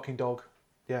 Noisy dog. barking dog.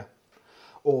 Yeah.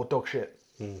 Or dog shit.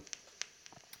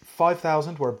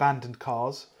 5,000 were abandoned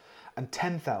cars, and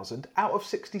 10,000 out of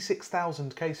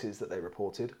 66,000 cases that they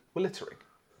reported were littering.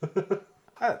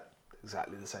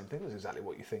 Exactly the same thing. That's exactly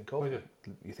what you think of. Oh, yeah.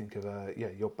 You think of,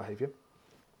 your behaviour.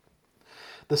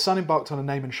 The Sun embarked on a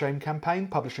name and shame campaign,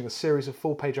 publishing a series of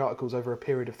full-page articles over a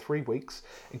period of 3 weeks,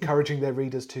 encouraging their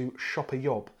readers to shop a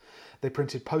yob. They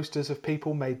printed posters of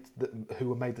people who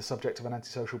were made the subject of an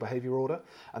antisocial behaviour order,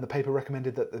 and the paper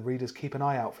recommended that the readers keep an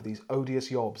eye out for these odious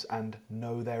yobs and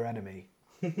know their enemy.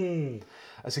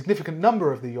 A significant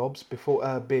number of the yobs,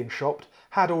 before being shopped,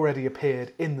 had already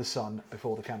appeared in the Sun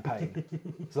before the campaign.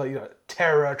 It's like,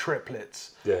 terror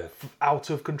triplets, out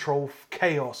of control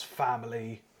chaos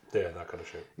family. Yeah, that kind of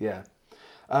shit. Yeah.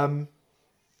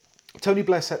 Tony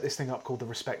Blair set this thing up called the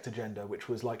Respect Agenda, which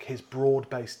was like his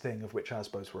broad-based thing of which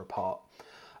ASBOs were a part.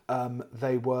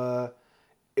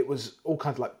 It was all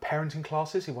kinds of like parenting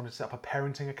classes. He wanted to set up a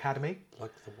parenting academy.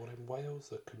 Like the one in Wales,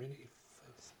 the community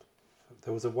first.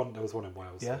 There was one in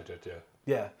Wales. Yeah. They did,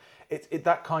 Yeah. It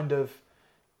that kind of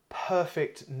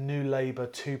perfect New Labour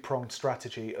two-pronged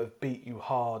strategy of beat you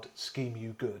hard, scheme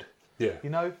you good. Yeah.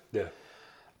 Yeah.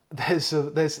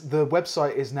 The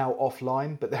website is now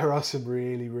offline, but there are some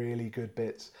really, really good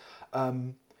bits.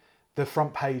 The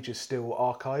front page is still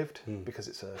archived because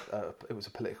it was a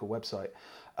political website.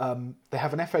 They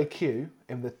have an FAQ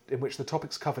in which the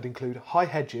topics covered include high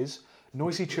hedges,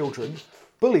 noisy children,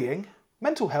 bullying,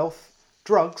 mental health,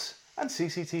 drugs, and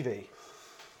CCTV.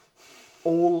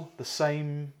 All the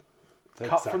same,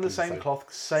 cut from the same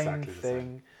cloth, same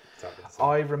thing. Exactly the same.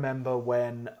 I remember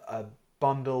when a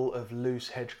bundle of loose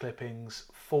hedge clippings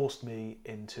forced me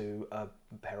into a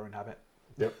heroin habit.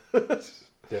 Yep.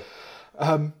 Yeah.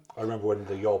 I remember when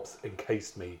the yobs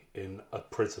encased me in a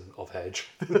prison of hedge.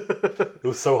 It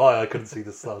was so high I couldn't see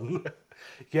the sun.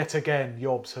 Yet again,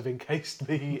 yobs have encased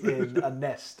me in a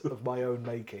nest of my own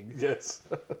making. Yes.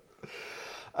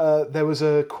 There was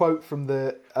a quote from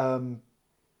the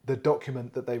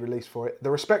document that they released for it.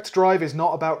 The Respect Drive is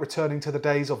not about returning to the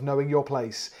days of knowing your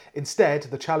place. Instead,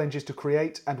 the challenge is to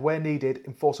create and, where needed,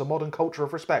 enforce a modern culture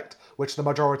of respect, which the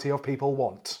majority of people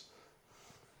want.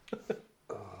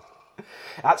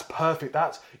 That's perfect.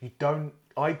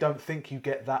 I don't think you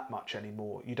get that much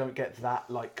anymore. You don't get that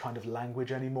like kind of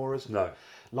language anymore as No.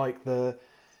 like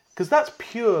because that's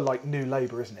pure like New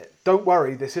Labour, isn't it? Don't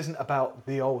worry, this isn't about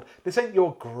the old. This ain't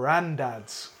your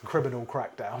granddad's criminal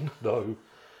crackdown. No.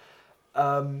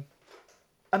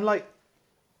 And like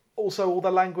also all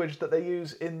the language that they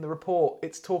use in the report,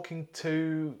 it's talking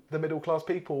to the middle class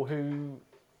people who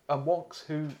wonks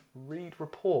who read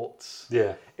reports.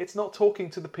 Yeah. It's not talking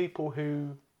to the people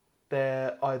who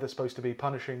they're either supposed to be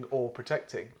punishing or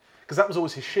protecting. Because that was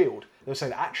always his shield. They were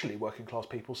saying actually working class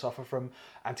people suffer from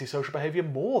antisocial behaviour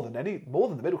more than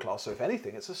the middle class. So if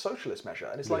anything, it's a socialist measure.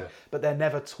 And it's like, but they're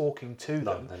never talking to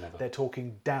them. They're never. They're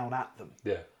talking down at them.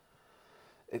 Yeah.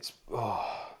 It's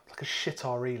like a shit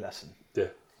RE lesson. Yeah.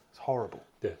 It's horrible.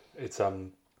 Yeah. It's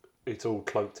all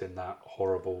cloaked in that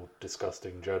horrible,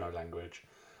 disgusting journo language,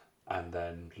 and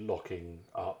then locking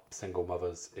up single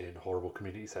mothers in horrible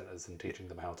community centres and teaching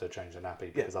them how to change their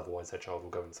nappy because otherwise their child will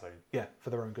go insane. Yeah, for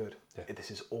their own good. Yeah.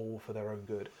 This is all for their own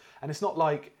good. And it's not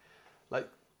like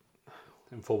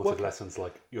informative lessons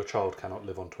like your child cannot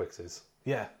live on Twixes.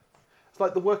 Yeah. It's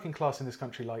like the working class in this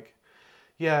country, like,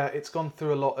 yeah, it's gone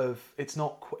through a lot of... It's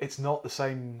not the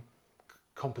same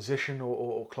composition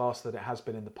or class that it has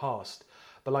been in the past.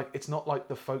 But, like, it's not like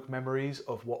the folk memories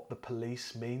of what the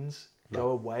police means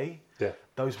go away. Yeah.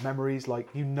 Those memories, like,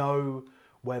 you know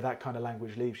where that kind of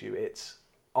language leaves you. It's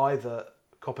either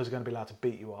coppers are going to be allowed to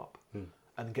beat you up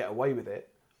and get away with it,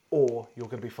 or you're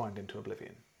going to be fined into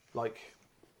oblivion. Like,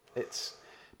 it's...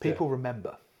 People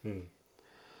remember.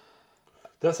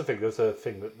 That's the thing. There's a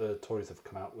thing that the Tories have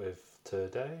come out with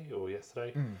today or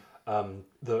yesterday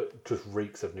that just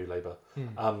reeks of New Labour.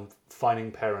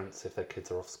 Fining parents if their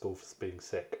kids are off school for being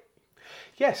sick.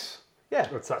 Yes. Yeah.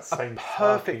 It's that same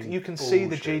perfect. You can see the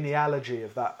bullshit. genealogy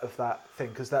of that thing,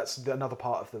 because that's another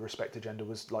part of the Respect Agenda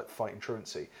was like fighting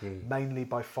truancy, mainly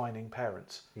by fining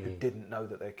parents who didn't know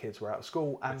that their kids were out of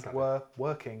school and were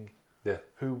working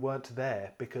who weren't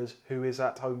there, because who is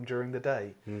at home during the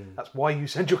day? That's why you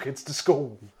send your kids to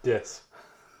school. Yes.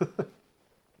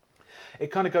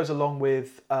 It kind of goes along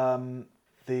with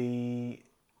the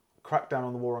crackdown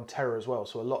on the war on terror as well.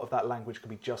 So a lot of that language can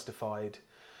be justified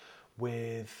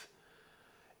with...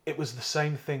 It was the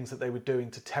same things that they were doing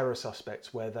to terror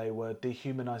suspects, where they were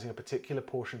dehumanising a particular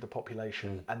portion of the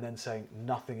population and then saying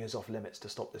nothing is off limits to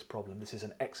stop this problem. This is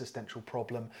an existential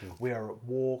problem. We are at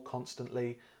war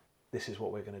constantly. This is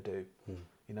what we're going to do.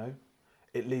 You know,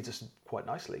 it leads us quite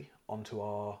nicely onto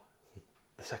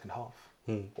the second half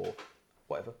or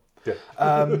whatever.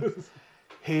 Yeah.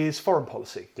 His foreign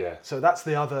policy. Yeah. So that's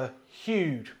the other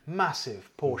huge, massive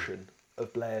portion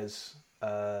of Blair's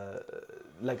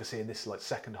legacy in this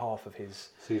second half of his.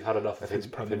 So you've had enough of him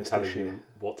telling you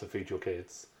what to feed your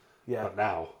kids. Yeah. But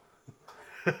now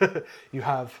you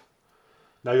have.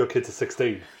 Now your kids are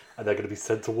 16 and they're going to be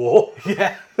sent to war.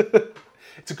 Yeah.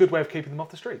 It's a good way of keeping them off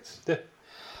the streets. Yeah.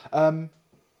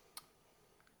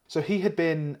 So he had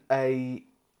been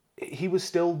he was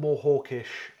still more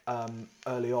hawkish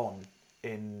early on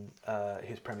in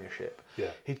his premiership. Yeah.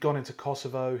 He'd gone into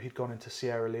Kosovo, he'd gone into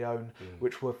Sierra Leone,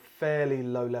 which were fairly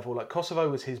low level. Like Kosovo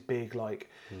was his big,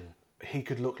 he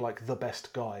could look like the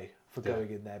best guy for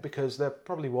going in there, because there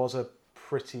probably was a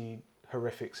pretty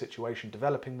horrific situation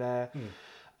developing there.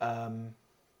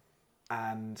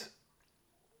 And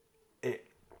it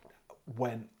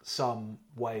went some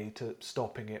way to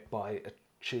stopping it by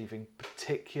achieving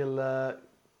particular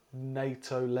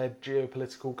NATO-led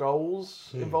geopolitical goals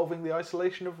involving the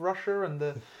isolation of Russia and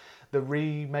the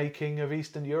remaking of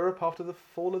Eastern Europe after the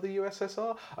fall of the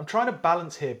USSR. I'm trying to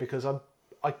balance here, because I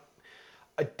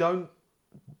don't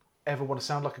ever want to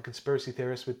sound like a conspiracy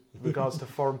theorist with regards to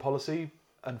foreign policy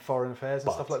and foreign affairs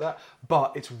and stuff like that.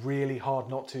 But it's really hard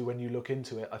not to when you look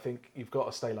into it. I think you've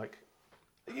got to stay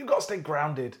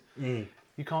grounded. You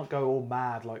can't go all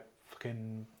mad like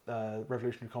fucking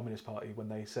Revolutionary Communist Party when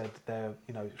they said their,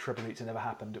 Srebrenica never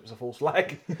happened. It was a false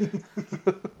flag.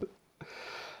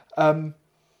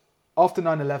 After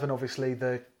 9/11, obviously,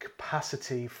 the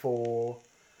capacity for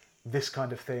this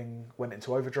kind of thing went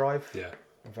into overdrive. Yeah.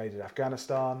 Invaded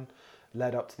Afghanistan,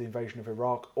 led up to the invasion of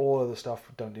Iraq. All of the stuff,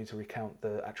 don't need to recount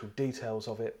the actual details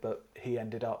of it, but he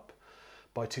ended up,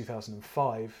 by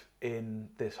 2005, in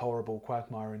this horrible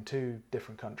quagmire in 2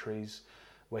 different countries,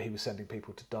 where he was sending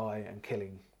people to die and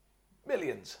killing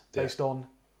millions based on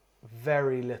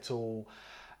very little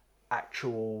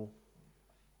actual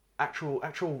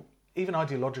even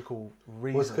ideological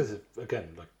reason. Well,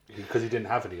 it's because he didn't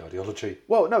have any ideology.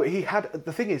 Well, no, he had.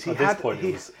 The thing is, he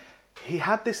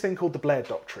had this thing called the Blair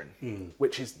Doctrine,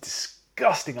 which is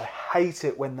disgusting. I hate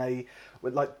it when they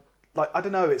I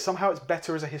don't know. It's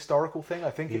better as a historical thing.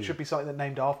 I think it should be something that's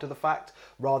named after the fact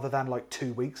rather than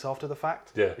 2 weeks after the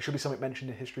fact. Yeah. It should be something mentioned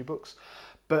in history books.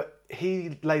 But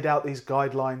he laid out these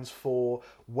guidelines for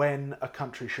when a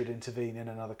country should intervene in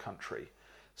another country.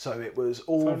 So it was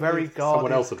all very guarded.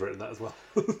 Someone else had written that as well.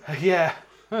 Yeah.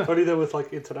 If only there was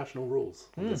international rules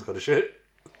on this kind of shit.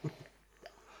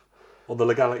 On the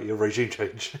legality of regime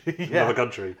change in another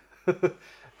country.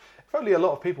 If only a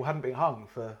lot of people hadn't been hung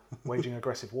for waging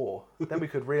aggressive war, then we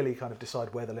could really kind of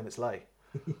decide where the limits lay.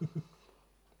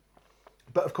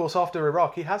 But of course, after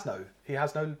Iraq, he has no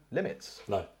limits.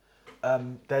 No.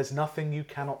 There's nothing you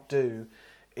cannot do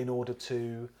in order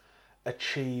to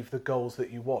achieve the goals that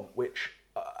you want, which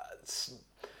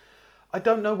I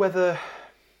don't know whether...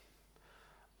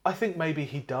 I think maybe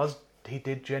he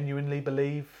did genuinely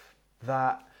believe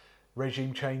that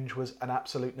regime change was an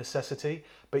absolute necessity,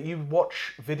 but you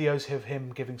watch videos of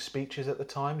him giving speeches at the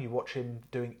time, you watch him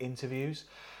doing interviews,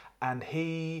 and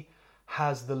he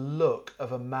has the look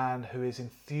of a man who is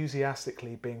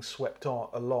enthusiastically being swept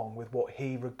along with what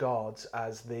he regards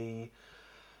as the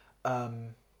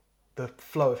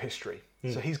flow of history.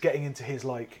 So he's getting into his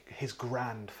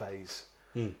grand phase.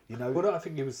 Well, no, I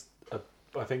think he was.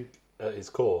 I think at his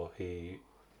core, he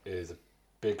is a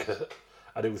bigot,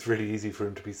 and it was really easy for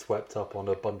him to be swept up on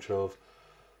a bunch of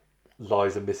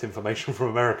lies and misinformation from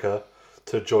America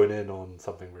to join in on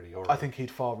something really horrible. I think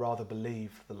he'd far rather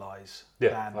believe the lies.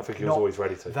 Yeah, I think he was always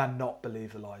ready to. Than not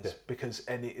believe the lies, because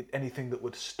anything that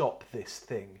would stop this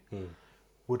thing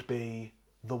would be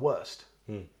the worst.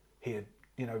 He had,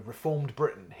 reformed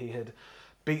Britain. He had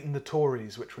beaten the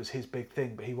Tories, which was his big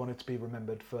thing, but he wanted to be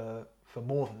remembered for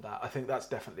more than that. I think that's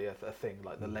definitely a thing,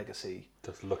 the legacy.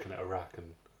 Just looking at Iraq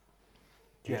and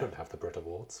you don't have the Brit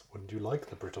Awards. Wouldn't you like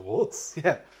the Brit Awards?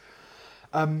 Yeah.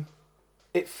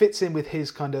 It fits in with his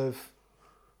kind of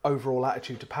overall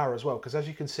attitude to power as well, because as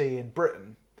you can see in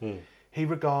Britain, he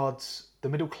regards the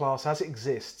middle class as it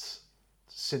exists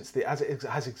as it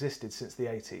has existed since the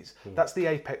 80s. That's the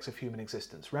apex of human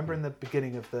existence. Remember in the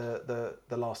beginning of the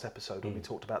last episode when we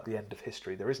talked about the end of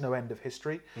history? There is no end of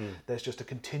history. There's just a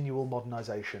continual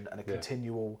modernisation and a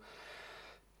continual,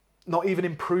 not even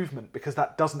improvement, because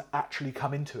that doesn't actually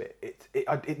come into it.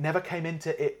 It never came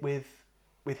into it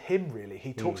with him, really.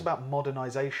 He talks about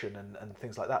modernisation and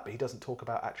things like that, but he doesn't talk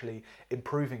about actually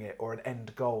improving it or an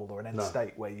end goal or an end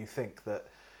state where you think that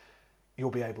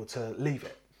you'll be able to leave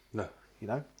it. No. You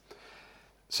know?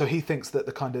 So he thinks that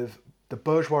the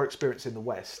bourgeois experience in the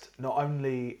West, not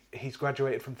only he's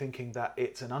graduated from thinking that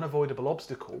it's an unavoidable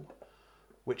obstacle,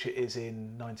 which it is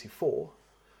in 94,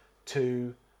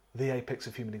 to the apex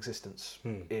of human existence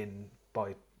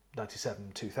by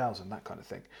 97, 2000, that kind of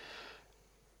thing.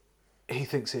 He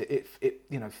thinks it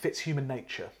fits human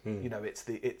nature.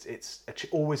 It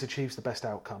always achieves the best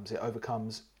outcomes. It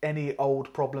overcomes any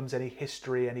old problems, any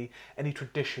history, any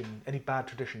tradition, any bad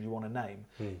tradition you want to name.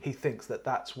 He thinks that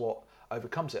that's what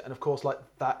overcomes it. And of course, like,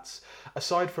 that's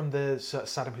aside from the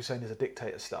Saddam Hussein is a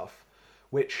dictator stuff,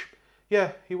 which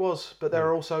he was, but there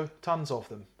are also tons of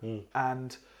them,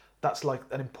 and that's like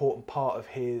an important part of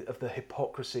the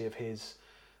hypocrisy of his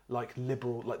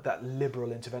liberal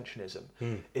interventionism,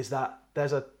 is that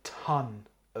there's a ton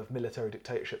of military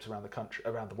dictatorships around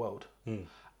the world,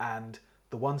 and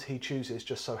the ones he chooses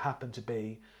just so happen to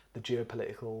be the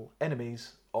geopolitical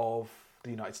enemies of the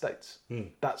United States.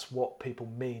 That's what people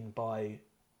mean by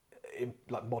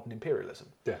modern imperialism.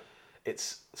 Yeah,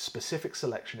 it's specific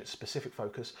selection, it's specific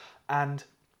focus, and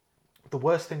the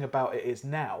worst thing about it is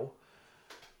now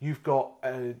you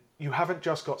haven't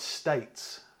just got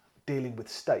states dealing with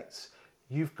states.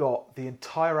 You've got the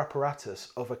entire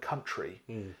apparatus of a country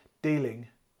dealing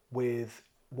with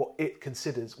what its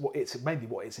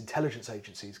intelligence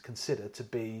agencies consider to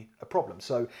be a problem.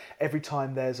 So every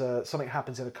time something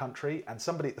happens in a country and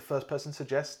the first person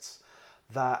suggests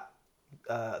that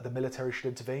the military should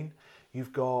intervene,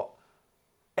 you've got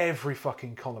every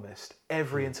fucking columnist,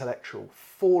 every intellectual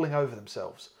falling over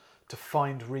themselves to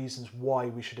find reasons why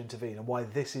we should intervene and why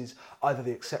this is either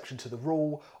the exception to the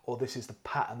rule, or this is the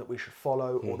pattern that we should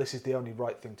follow, or this is the only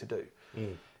right thing to do.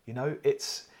 You know,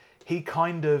 he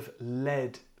kind of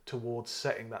led towards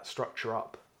setting that structure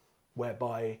up,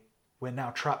 whereby we're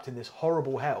now trapped in this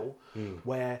horrible hell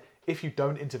where if you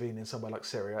don't intervene in somewhere like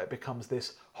Syria, it becomes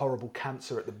this horrible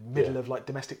cancer at the middle of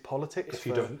domestic politics.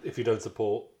 If you don't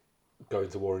support going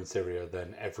to war in Syria,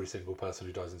 then every single person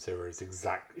who dies in Syria is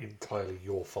entirely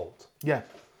your fault. Yeah.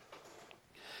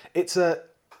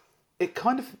 It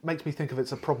kind of makes me think of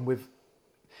it's a problem with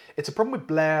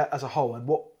Blair as a whole, and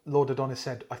what Lord Adonis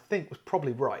said, I think, was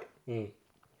probably right.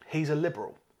 He's a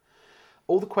liberal.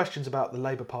 All the questions about the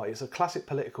Labour Party is a classic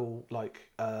political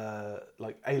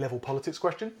A-level politics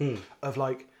question of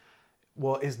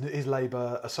is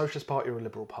Labour a socialist party or a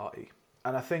liberal party?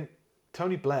 And I think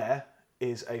Tony Blair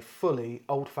is a fully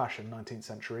old-fashioned 19th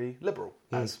century liberal,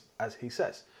 as he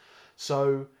says.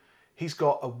 So he's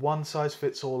got a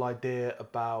one-size-fits-all idea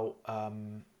about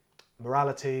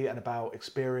morality and about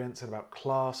experience and about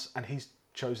class, and he's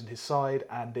chosen his side,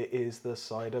 and it is the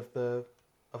side of the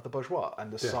bourgeois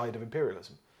and the side of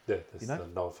imperialism. Yeah, this is the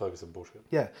Noel Ferguson bullshit.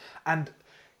 Yeah, and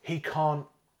he can't...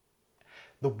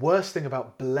 The worst thing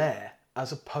about Blair,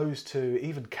 as opposed to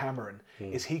even Cameron,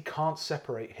 is he can't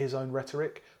separate his own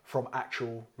rhetoric from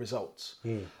actual results.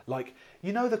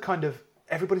 The kind of...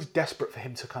 Everybody's desperate for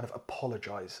him to kind of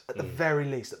apologise, at the very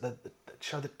least,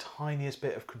 show the tiniest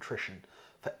bit of contrition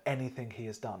for anything he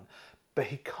has done. But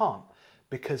he can't,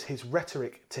 because his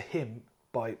rhetoric to him,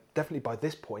 definitely by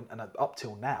this point and up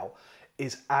till now,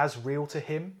 is as real to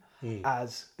him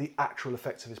as the actual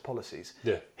effects of his policies.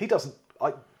 Yeah. He doesn't...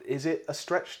 is it a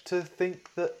stretch to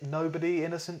think that nobody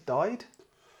innocent died?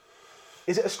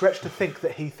 Is it a stretch to think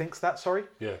that he thinks that? Sorry?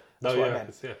 Yeah. That's what I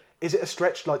meant. Yeah. Is it a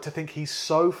stretch to think he's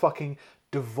so fucking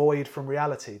devoid from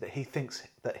reality that he thinks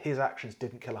that his actions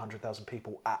didn't kill 100,000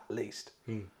 people at least?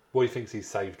 Well, he thinks he's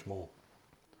saved more.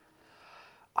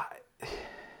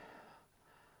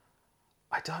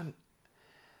 I don't...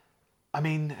 I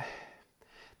mean,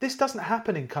 this doesn't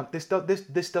happen in... This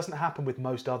doesn't happen with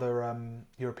most other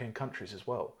European countries as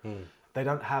well. They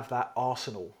don't have that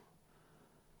arsenal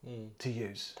to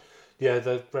use. Yeah,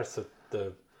 the rest of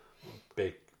the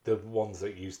ones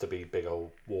that used to be big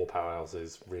old war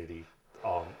powerhouses really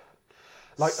aren't.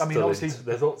 Obviously...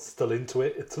 they're not still into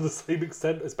it to the same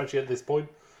extent, especially at this point,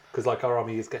 because our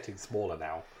army is getting smaller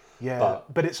now. Yeah,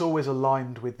 but it's always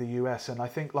aligned with the US, and I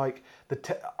think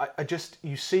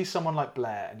you see someone like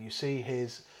Blair, and you see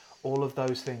all of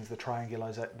those things, the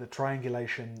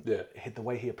triangulation, the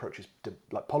way he approaches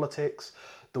politics,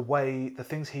 the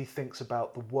things he thinks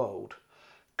about the world,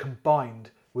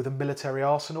 combined with a military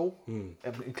arsenal,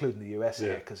 including the US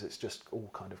here, Yeah. because it's just all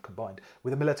kind of combined,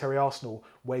 with a military arsenal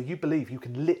where you believe you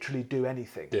can literally do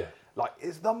anything. Yeah. Like,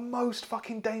 it's the most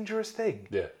fucking dangerous thing.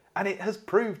 Yeah. And it has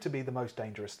proved to be the most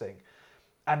dangerous thing.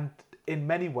 And in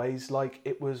many ways, like,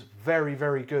 it was very,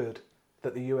 very good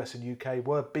that the US and UK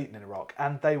were beaten in Iraq.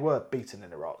 And they were beaten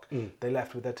in Iraq. They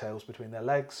left with their tails between their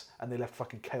legs, and they left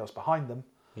fucking chaos behind them.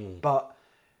 But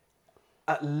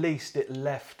at least it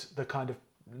left the kind of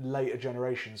later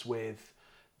generations with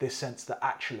this sense that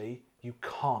actually you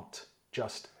can't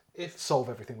just solve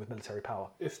everything with military power.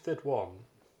 If they'd won,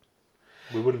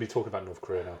 we wouldn't be talking about North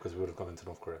Korea now because we would have gone into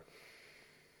North Korea.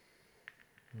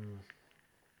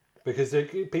 Because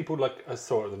people like I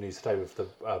saw it in the news today with the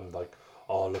like,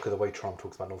 oh, look at the way Trump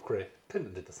talks about North Korea.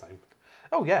 Clinton did the same.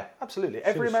 Oh yeah, absolutely.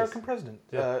 Every was American just- president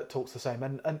yeah. talks the same,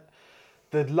 and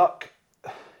the luck.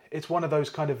 It's one of those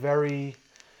kind of very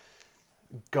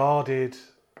guarded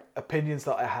opinions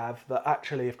that I have that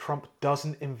actually, if Trump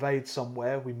doesn't invade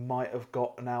somewhere, we might have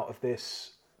gotten out of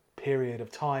this period of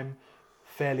time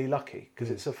fairly lucky, because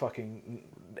it's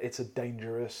a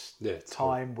dangerous it's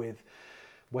time with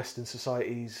Western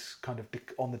societies kind of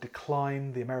on the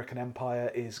decline. The American empire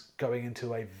is going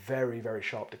into a very, very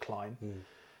sharp decline.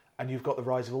 And you've got the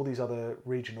rise of all these other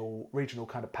regional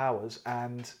kind of powers,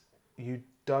 and you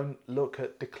don't look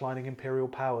at declining imperial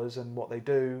powers and what they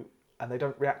do, and they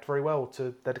don't react very well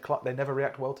to their decline. They never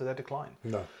react well to their decline.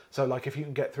 No. So, like, if you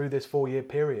can get through this 4-year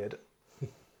period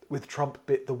with Trump,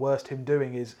 the worst him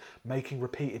doing is making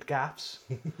repeated gaffes,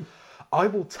 I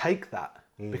will take that,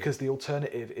 because the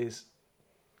alternative is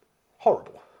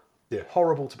horrible. Yeah.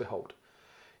 Horrible to behold.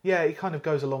 Yeah, he kind of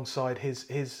goes alongside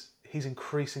he's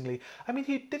increasingly... I mean,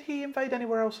 did he invade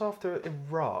anywhere else after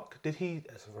Iraq? Did he...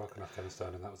 It's Iraq and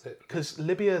Afghanistan, and that was it. Because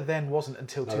Libya then wasn't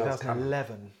until No, that was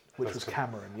 2011, which was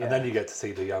Cameron. Yeah. And then you get to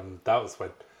see the that was when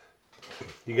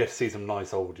you get to see some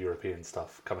nice old European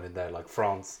stuff coming in there, like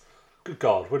France. Good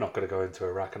God, we're not going to go into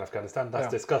Iraq and Afghanistan.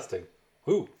 That's disgusting.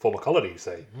 Ooh, former colony, you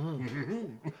say?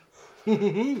 And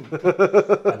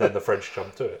then the French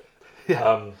jumped to it.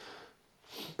 Yeah.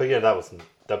 But yeah, that wasn't.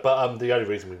 But the only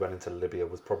reason we went into Libya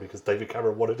was probably because David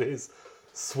Cameron wanted his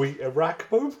sweet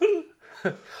Iraq moment.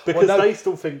 Because they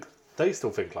still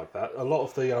think like that. A lot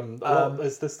of the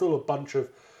there's still a bunch of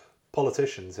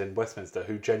politicians in Westminster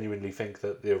who genuinely think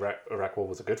that the Iraq War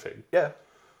was a good thing. Yeah.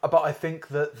 But I think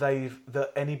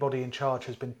that anybody in charge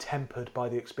has been tempered by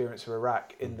the experience of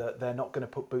Iraq, in that they're not going to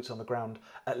put boots on the ground,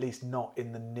 at least not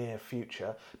in the near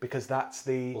future, because that's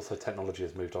the... Also, technology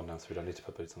has moved on now, so we don't need to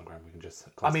put boots on the ground. We can just...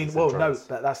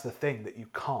 that's the thing, that you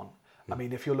can't. I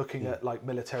mean, if you're looking at like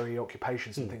military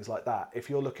occupations and things like that, if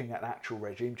you're looking at actual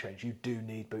regime change, you do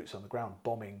need boots on the ground.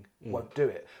 Bombing won't do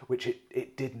it, which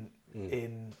it didn't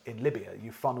in Libya.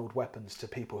 You funneled weapons to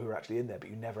people who were actually in there, but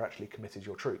you never actually committed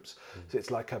your troops. So it's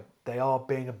like they are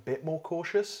being a bit more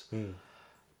cautious, and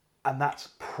that's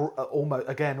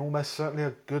almost certainly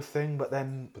a good thing. But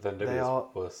then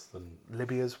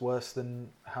Libya's worse than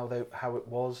how it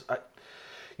was.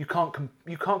 You can't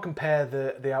compare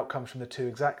the outcomes from the two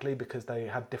exactly, because they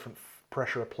had different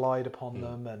pressure applied upon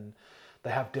them, and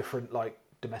they have different like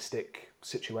domestic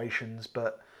situations.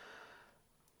 But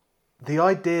the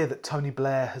idea that Tony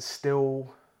Blair has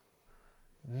still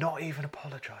not even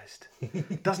apologised,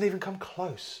 doesn't even come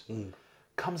close,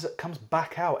 comes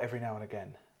back out every now and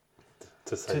again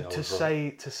to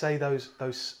say those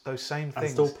same things, and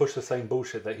still push the same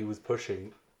bullshit that he was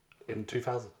pushing in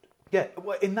 2000. Yeah,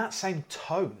 well, in that same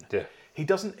tone. Yeah. He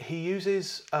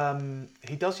uses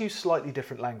slightly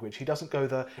different language. He doesn't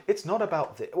go it's not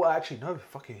about this. Well, actually, no,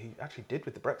 he actually did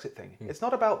with the Brexit thing. It's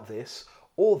not about this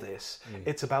or this.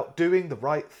 It's about doing the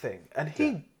right thing. And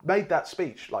he made that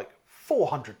speech like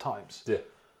 400 times. Yeah.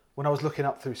 When I was looking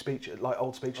up through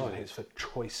old speeches of his for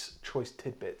choice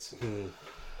tidbits.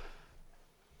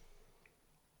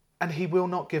 And he will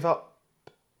not give up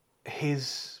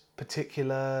his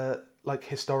particular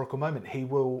historical moment. He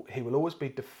will always be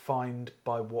defined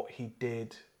by what he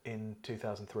did in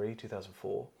 2003,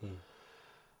 2004.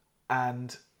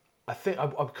 And I think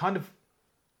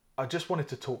I just wanted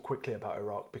to talk quickly about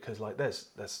Iraq, because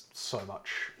there's so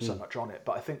much on it.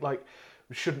 But I think we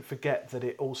shouldn't forget that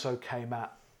it also came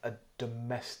at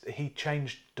he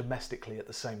changed domestically at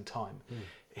the same time.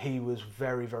 He was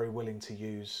very, very willing to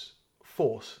use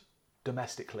force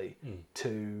domestically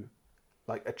to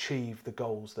achieve the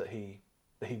goals that he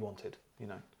wanted.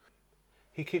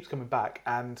 He keeps coming back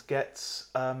and gets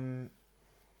the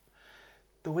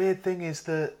weird thing is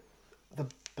the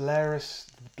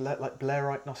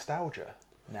Blairite nostalgia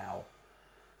now,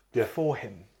 for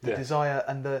him. The desire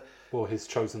and the... Well, his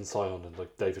chosen scion and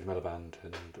like David Miliband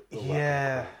and all that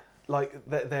Yeah, like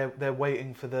they're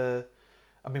waiting for the...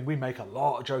 I mean, we make a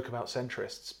lot of joke about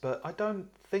centrists, but I don't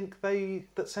think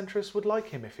that centrists would like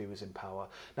him if he was in power.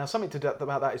 Now, something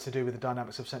about that is to do with the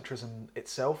dynamics of centrism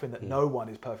itself, in that no one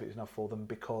is perfect enough for them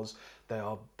because they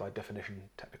are, by definition,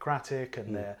 technocratic,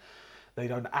 and they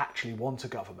don't actually want a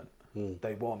government.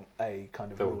 They want a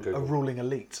kind of a ruling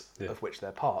elite of which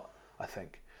they're part, I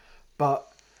think. But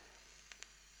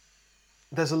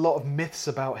there's a lot of myths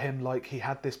about him, like he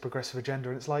had this progressive agenda,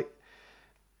 and it's like,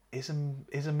 is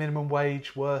a minimum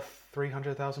wage worth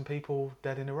 300,000 people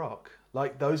dead in Iraq?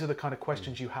 Like, those are the kind of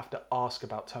questions you have to ask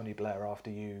about Tony Blair after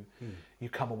you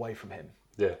come away from him.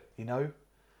 Yeah. You know?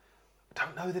 I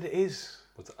don't know that it is.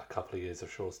 Was it a couple of years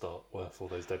of Sure Start worth all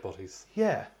those dead bodies?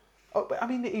 Yeah. Oh, but I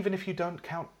mean, even if you don't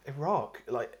count Iraq,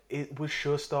 like, it was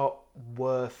Sure Start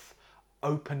worth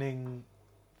opening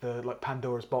the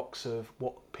Pandora's box of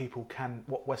what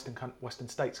Western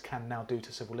states can now do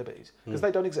to civil liberties, because they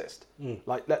don't exist.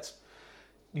 Like,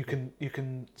 you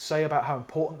can say about how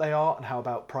important they are and how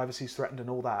about privacy is threatened and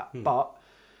all that, but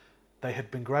they had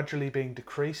been gradually being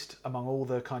decreased among all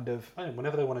the kind of...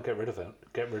 Whenever they want to get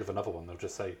rid of another one, they'll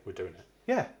just say, we're doing it.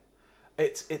 Yeah.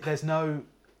 There's no...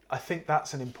 I think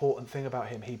that's an important thing about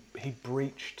him. He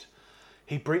breached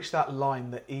that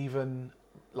line that even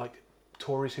like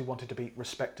Tories who wanted to be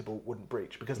respectable wouldn't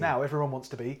breach, because now everyone wants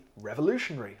to be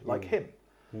revolutionary like him.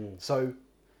 So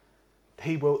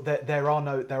he will. There are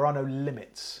no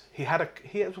limits. He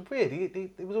was weird.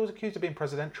 He was always accused of being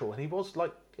presidential, and he was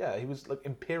like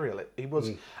imperial. He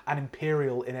was an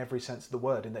imperial in every sense of the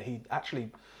word. In that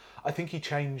I think he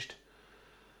changed.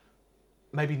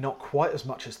 Maybe not quite as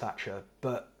much as Thatcher,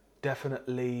 but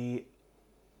definitely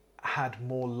had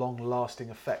more long-lasting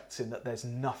effects in that there's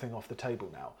nothing off the table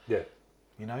now. Yeah.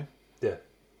 You know? Yeah.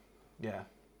 Yeah.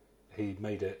 He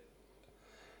made it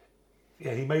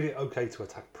okay to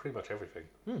attack pretty much everything.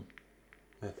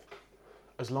 Yeah.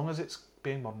 As long as it's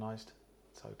being modernised,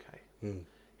 it's okay.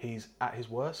 He's at his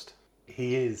worst.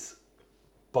 He is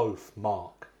both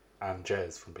Mark and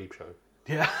Jez from Peep Show.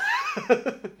 Yeah.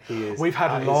 He is. We've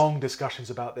had long discussions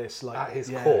about this. Like, at his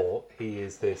core, he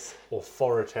is this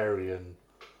authoritarian,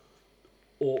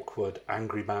 awkward,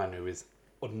 angry man who is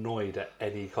annoyed at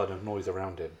any kind of noise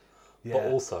around him. Yeah. But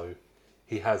also,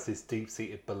 he has this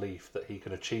deep-seated belief that he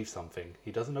can achieve something.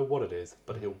 He doesn't know what it is,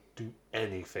 but he'll do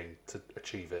anything to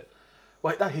achieve it.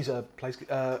 Wait, no, does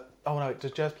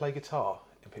Jez play guitar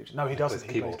in Peep Show? No, he doesn't.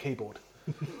 He plays keyboard,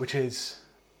 which is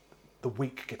the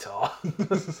weak guitar.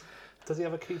 Does he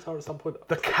have a guitar at some point?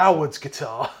 The coward's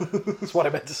guitar. That's what I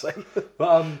meant to say.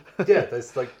 But yeah,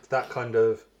 there's like that kind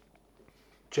of...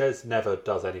 Jez never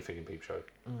does anything in Peep Show.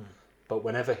 But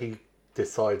whenever he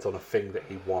decides on a thing that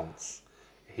he wants,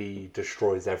 he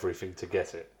destroys everything to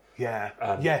get it. Yeah.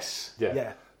 Yes.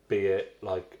 Yeah. Be it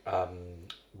like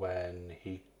when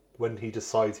he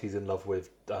decides he's in love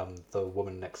with the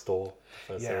woman next door,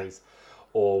 first series,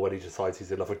 or when he decides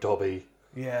he's in love with Dobby.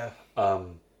 Yeah.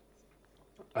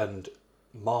 And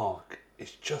Mark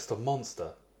is just a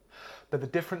monster. But the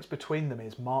difference between them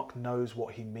is Mark knows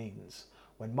what he means.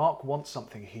 When Mark wants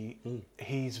something,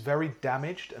 he's very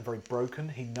damaged and very broken.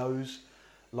 He knows,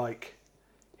 like,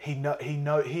 he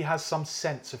has some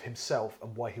sense of himself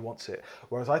and why he wants it.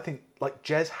 Whereas I think, like,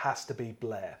 Jez has to be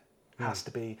Blair, has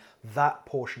to be that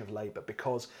portion of Labour,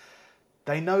 because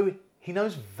he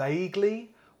knows vaguely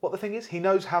what the thing is. He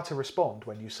knows how to respond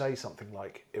when you say something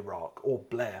like Iraq, or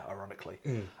Blair, ironically.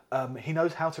 He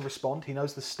knows how to respond. He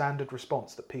knows the standard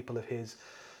response that people of his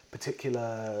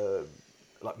particular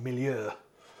milieu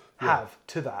have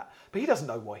to that. But he doesn't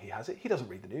know why he has it. He doesn't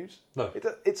read the news. No.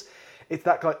 It's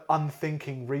that kind of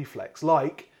unthinking reflex,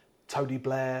 like Tony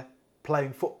Blair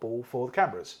playing football for the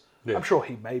cameras. Yeah. I'm sure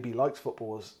he maybe likes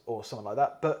football or something like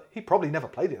that, but he probably never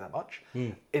played it that much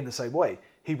in the same way.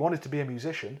 He wanted to be a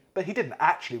musician, but he didn't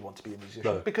actually want to be a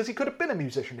musician because he could have been a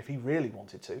musician if he really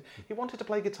wanted to. He wanted to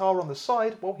play guitar on the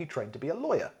side while he trained to be a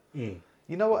lawyer. You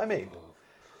know what I mean?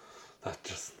 That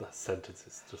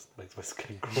sentence just makes my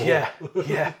skin crawl.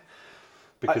 Yeah.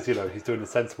 Because he's doing a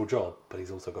sensible job, but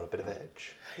he's also got a bit of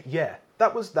edge. Yeah,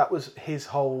 that was his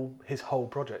whole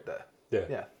project there.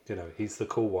 Yeah. He's the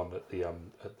cool one at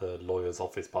the lawyer's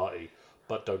office party,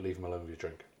 but don't leave him alone with your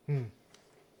drink.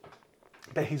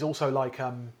 But he's also like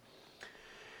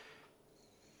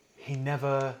he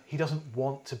doesn't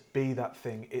want to be that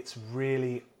thing. It's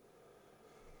really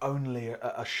only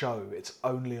a show. It's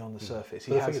only on the surface.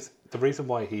 The thing is, the reason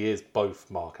why he is both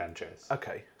Mark and Jez,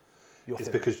 okay, is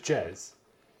because Jez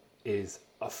is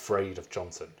afraid of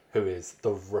Johnson, who is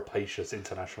the rapacious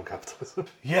international capitalism.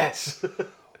 Yes.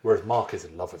 Whereas Mark is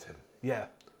in love with him. Yeah.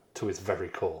 To his very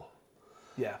core.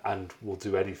 Yeah. And will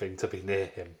do anything to be near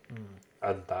him.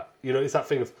 And that, it's that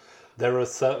thing of, there are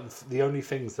the only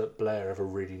things that Blair ever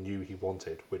really knew he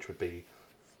wanted, which would be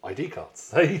ID cards,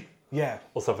 say? Yeah.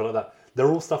 Or something like that.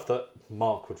 They're all stuff that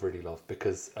Mark would really love,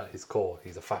 because at his core,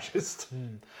 he's a fascist.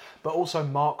 But also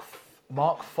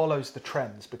Mark follows the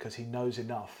trends because he knows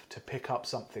enough to pick up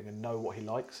something and know what he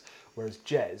likes, whereas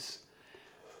Jez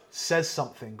says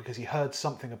something because he heard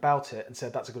something about it and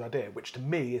said that's a good idea, which to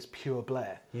me is pure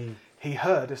Blair. He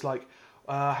heard, it's like,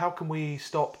 how can we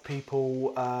stop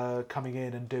people coming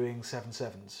in and doing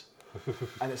 7/7s?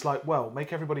 And it's like, well,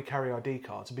 make everybody carry ID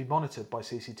cards and be monitored by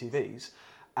CCTVs,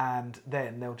 and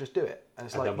then they'll just do it. And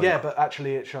it's like, but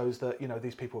actually it shows that,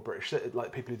 these people were British,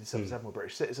 like people who did 7/7 were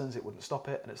British citizens, it wouldn't stop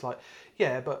it. And it's like,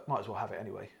 yeah, but might as well have it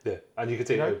anyway. Yeah, and you could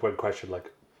see when questioned, like,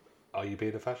 are you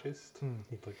being a fascist?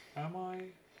 Like, am I?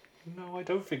 No, I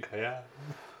don't think I am.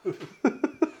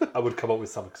 I would come up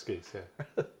with some excuse,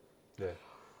 yeah. Yeah.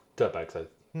 Dirtbag, though.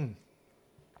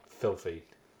 Filthy.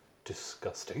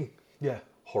 Disgusting. Yeah.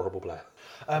 Horrible Blair.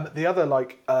 The other,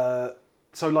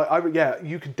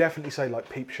 you could definitely say, like,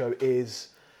 Peep Show is,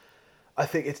 I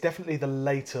think it's definitely the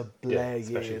later Blair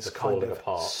years kind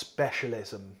of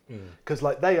specialism. Because,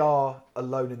 like, they are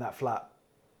alone in that flat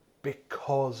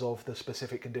because of the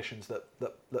specific conditions that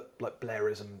like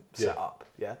Blairism set up.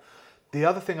 Yeah. The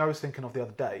other thing I was thinking of the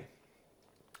other day,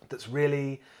 that's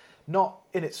really not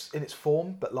in its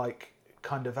form, but like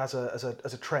kind of as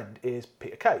a trend, is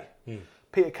Peter Kay.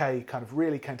 Peter Kay kind of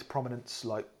really came to prominence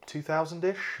like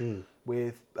 2000-ish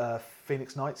with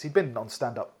Phoenix Nights. He'd been on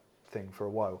stand-up thing for a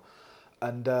while,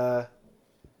 and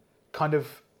kind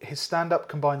of his stand-up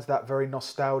combines that very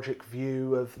nostalgic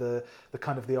view of the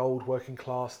kind of the old working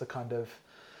class, the kind of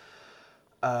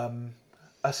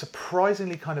a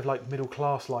surprisingly kind of like middle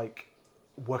class, like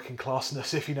working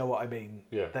classness, if you know what I mean.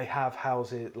 Yeah. They have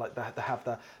houses, like they have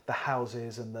the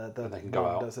houses, and the and they can go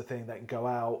out. Does the thing, they can go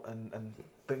out and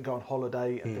they can go on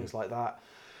holiday and things like that.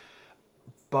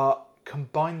 But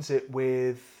combines it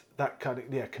with that kind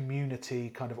of community,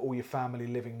 kind of all your family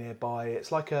living nearby.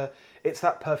 It's like it's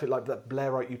that perfect, like that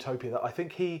Blairite utopia that I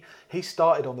think he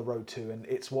started on the road to, and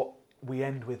it's what we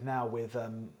end with now with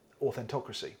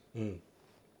Authentocracy.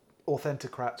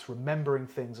 Authentocrats remembering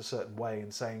things a certain way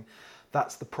and saying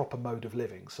that's the proper mode of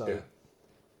living. So,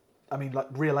 I mean, like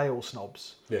real ale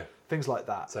snobs, things like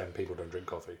that. Saying people don't drink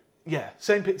coffee. Yeah,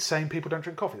 saying people don't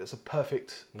drink coffee. That's a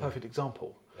perfect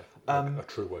example. Yeah. Like a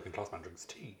true working class man drinks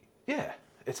tea. Yeah,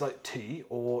 it's like tea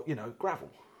or gravel,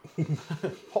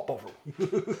 hot bottle,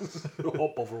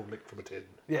 hot bottle licked from a tin.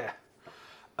 Yeah.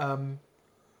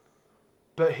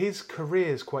 But his career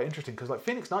is quite interesting because, like,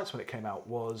 Phoenix Nights when it came out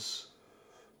was,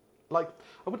 like,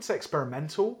 I wouldn't say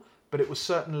experimental, but it was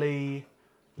certainly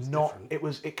not.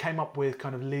 Different. It came up with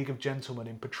kind of League of Gentlemen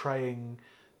in portraying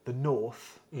the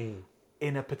North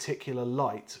in a particular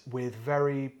light with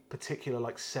very particular,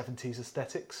 like, 70s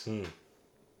aesthetics.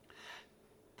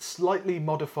 Slightly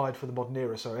modified for the modern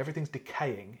era, so everything's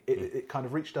decaying. It kind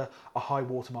of reached a high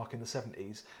watermark in the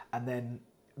 70s, and then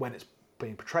when it's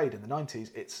being portrayed in the 90s,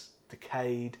 it's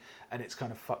decayed and it's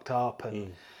kind of fucked up,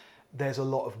 and there's a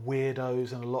lot of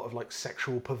weirdos and a lot of like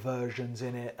sexual perversions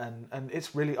in it, and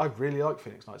it's really, I really like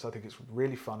Phoenix Nights. I think it's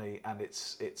really funny and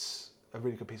it's a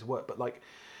really good piece of work. But like,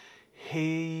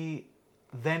 he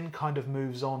then kind of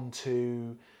moves on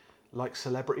to like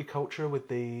celebrity culture with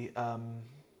the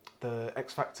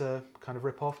X Factor kind of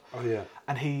rip-off. Oh yeah.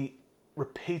 And he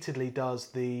repeatedly does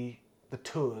the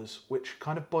tours, which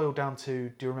kind of boil down to,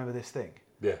 do you remember this thing?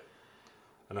 Yeah.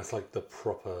 And that's like the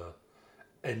proper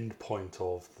end point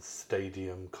of the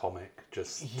stadium comic,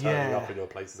 just turning up into a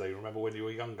place to say, remember when you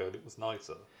were younger and it was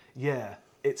nicer. Yeah.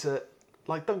 It's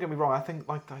like, don't get me wrong, I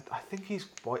think he's,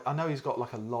 I know he's got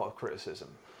like a lot of criticism,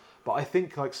 but I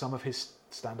think like some of his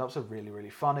stand-ups are really, really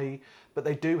funny, but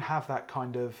they do have that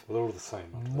kind of they're all the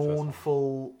same,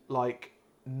 mournful, like,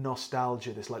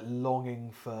 nostalgia, this like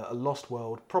longing for a lost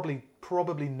world,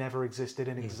 probably never existed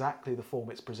in exactly the form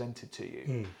it's presented to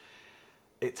you.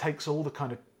 It takes all the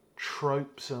kind of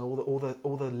tropes and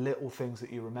all the little things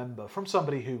that you remember from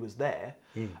somebody who was there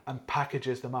and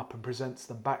packages them up and presents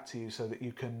them back to you so that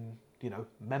you can,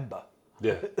 member.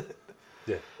 Yeah.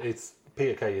 Yeah. It's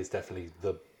Peter Kay is definitely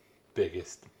the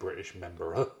biggest British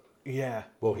memberer. Yeah.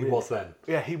 Well, he was then.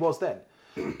 Yeah, he was then.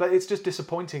 But it's just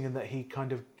disappointing in that he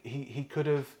kind of he could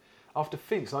have, after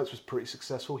Phoenix Nights was pretty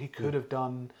successful, he could have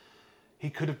done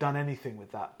anything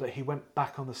with that, but he went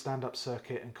back on the stand-up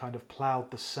circuit and kind of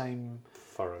ploughed the same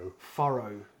furrow.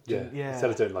 Yeah. Instead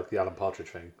of doing like the Alan Partridge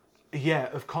thing. Yeah,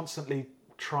 of constantly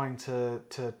trying to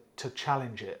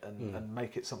challenge it and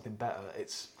make it something better.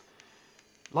 It's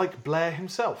like Blair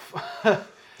himself,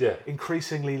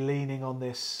 increasingly leaning on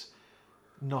this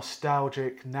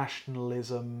nostalgic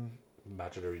nationalism,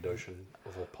 imaginary notion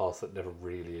of a past that never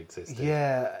really existed.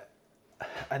 Yeah,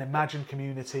 an imagined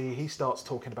community. He starts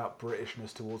talking about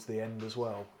Britishness towards the end as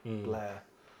well. Blair,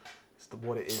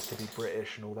 what it is to be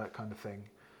British and all that kind of thing.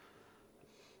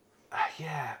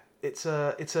 It's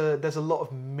a. There's a lot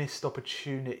of missed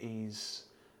opportunities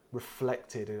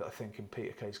reflected, I think, in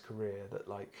Peter Kay's career. That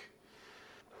like,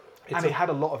 and he had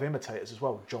a lot of imitators as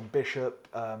well. John Bishop,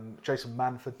 Jason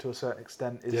Manford to a certain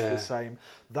extent is the same.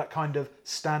 That kind of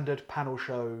standard panel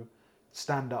show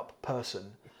stand-up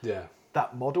person. Yeah.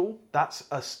 That model, that's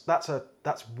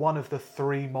one of the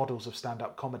 3 models of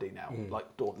stand-up comedy now, like,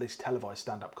 or at least televised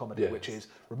stand-up comedy, which is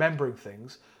remembering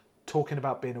things, talking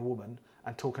about being a woman,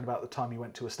 and talking about the time you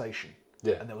went to a station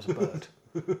and there was a bird,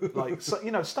 like,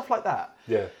 so, stuff like that.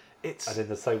 Yeah, and in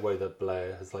the same way that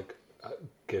Blair has like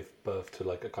give birth to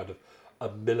like a kind of a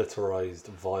militarized,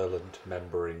 violent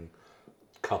membering,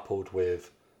 coupled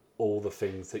with all the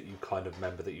things that you kind of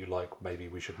remember that you like, maybe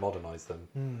we should modernise them.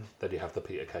 Then you have the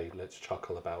Peter Kay, let's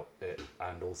chuckle about it,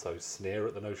 and also sneer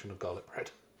at the notion of garlic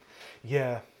bread.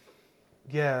 Yeah.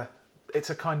 It's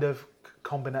a kind of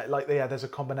there's a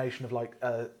combination of like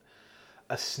a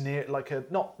sneer,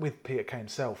 like not with Peter Kay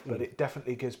himself, but it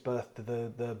definitely gives birth to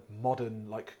the modern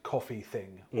like coffee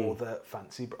thing or the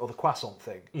fancy or the croissant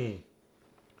thing,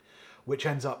 which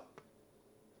ends up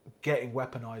getting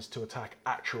weaponized to attack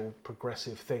actual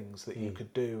progressive things that you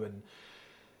could do, and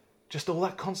just all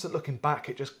that constant looking back,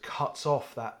 it just cuts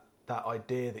off that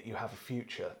idea that you have a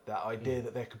future, that idea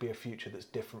that there could be a future that's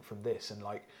different from this. And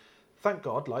like, thank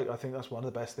God, like, I think that's one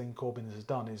of the best things Corbyn has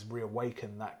done, is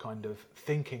reawaken that kind of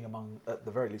thinking among, at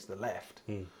the very least, the left.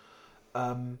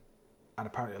 And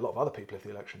apparently a lot of other people, if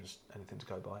the election's anything to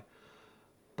go by.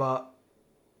 But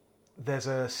there's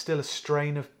still a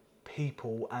strain of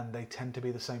people, and they tend to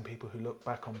be the same people who look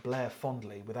back on Blair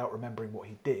fondly without remembering what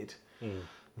he did,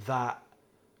 that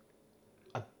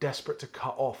are desperate to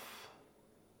cut off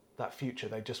that future.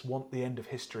 They just want the end of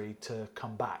history to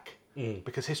come back,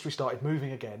 because history started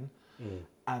moving again,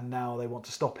 and now they want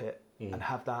to stop it and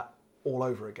have that all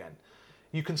over again.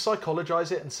 You can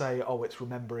psychologize it and say, oh, it's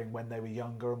remembering when they were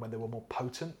younger and when they were more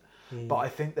potent. But I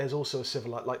think there's also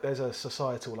there's a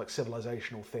societal, like,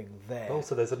 civilizational thing there. But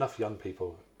also, there's enough young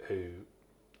people who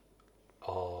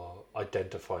are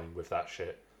identifying with that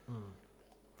shit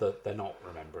that they're not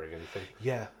remembering anything.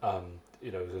 Yeah.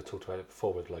 We talked about it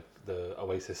before with like the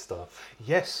Oasis stuff.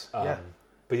 Yes.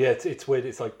 But yeah, it's weird.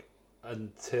 It's like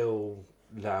until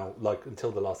now, like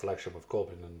until the last election with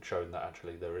Corbyn and showing that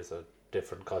actually there is a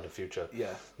different kind of future.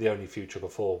 Yeah. The only future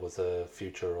before was a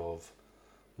future of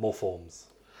more forms.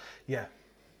 Yeah.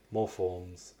 More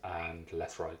forms and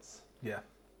less rights. Yeah.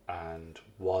 And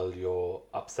while you're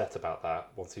upset about that,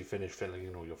 once you finish filling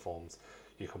in all your forms,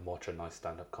 you can watch a nice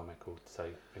stand-up comic who'll say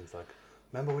things like,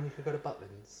 remember when you could go to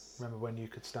Butlins? Remember when you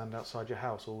could stand outside your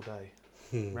house all day?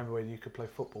 Remember when you could play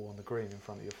football on the green in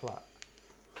front of your flat?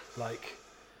 Like,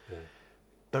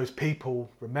 those people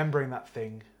remembering that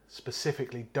thing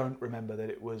specifically don't remember that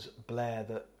it was Blair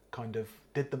that kind of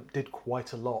did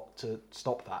quite a lot to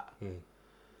stop that.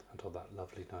 Until that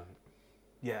lovely note.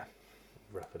 Yeah.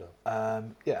 Wrap it up.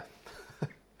 Yeah.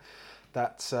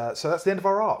 So that's the end of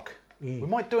our arc. We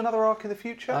might do another arc in the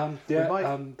future.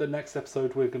 The next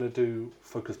episode we're going to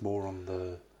focus more on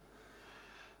the...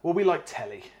 Well, we like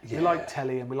telly. Yeah. We like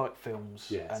telly and we like films.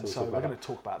 Yeah, and so we're going to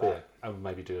talk about that. Yeah, and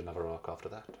maybe do another arc after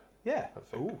that. Yeah.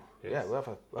 Ooh. Yes. Yeah, we'll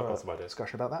have a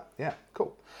discussion about that. Yeah,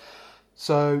 cool.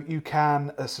 So you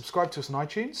can subscribe to us on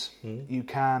iTunes. You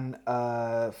can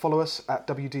follow us at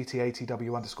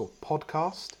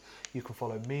WDT80W_podcast. You can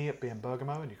follow me at BM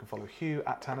Bergamo, and you can follow Hugh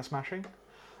at Tanner Smashing.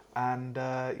 And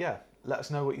let us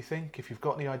know what you think. If you've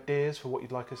got any ideas for what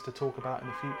you'd like us to talk about in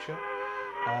the future,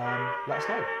 let us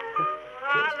know. Cool.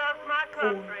 Cheers. I love my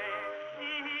country,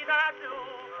 indeed I do,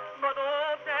 but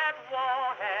oh, that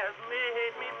war has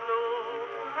made me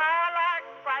blue. I like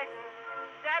fighting,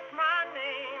 that's my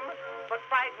name, but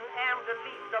fighting am the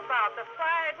least about the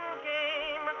fighting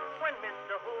game. When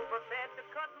Mr. Hoover said to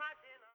come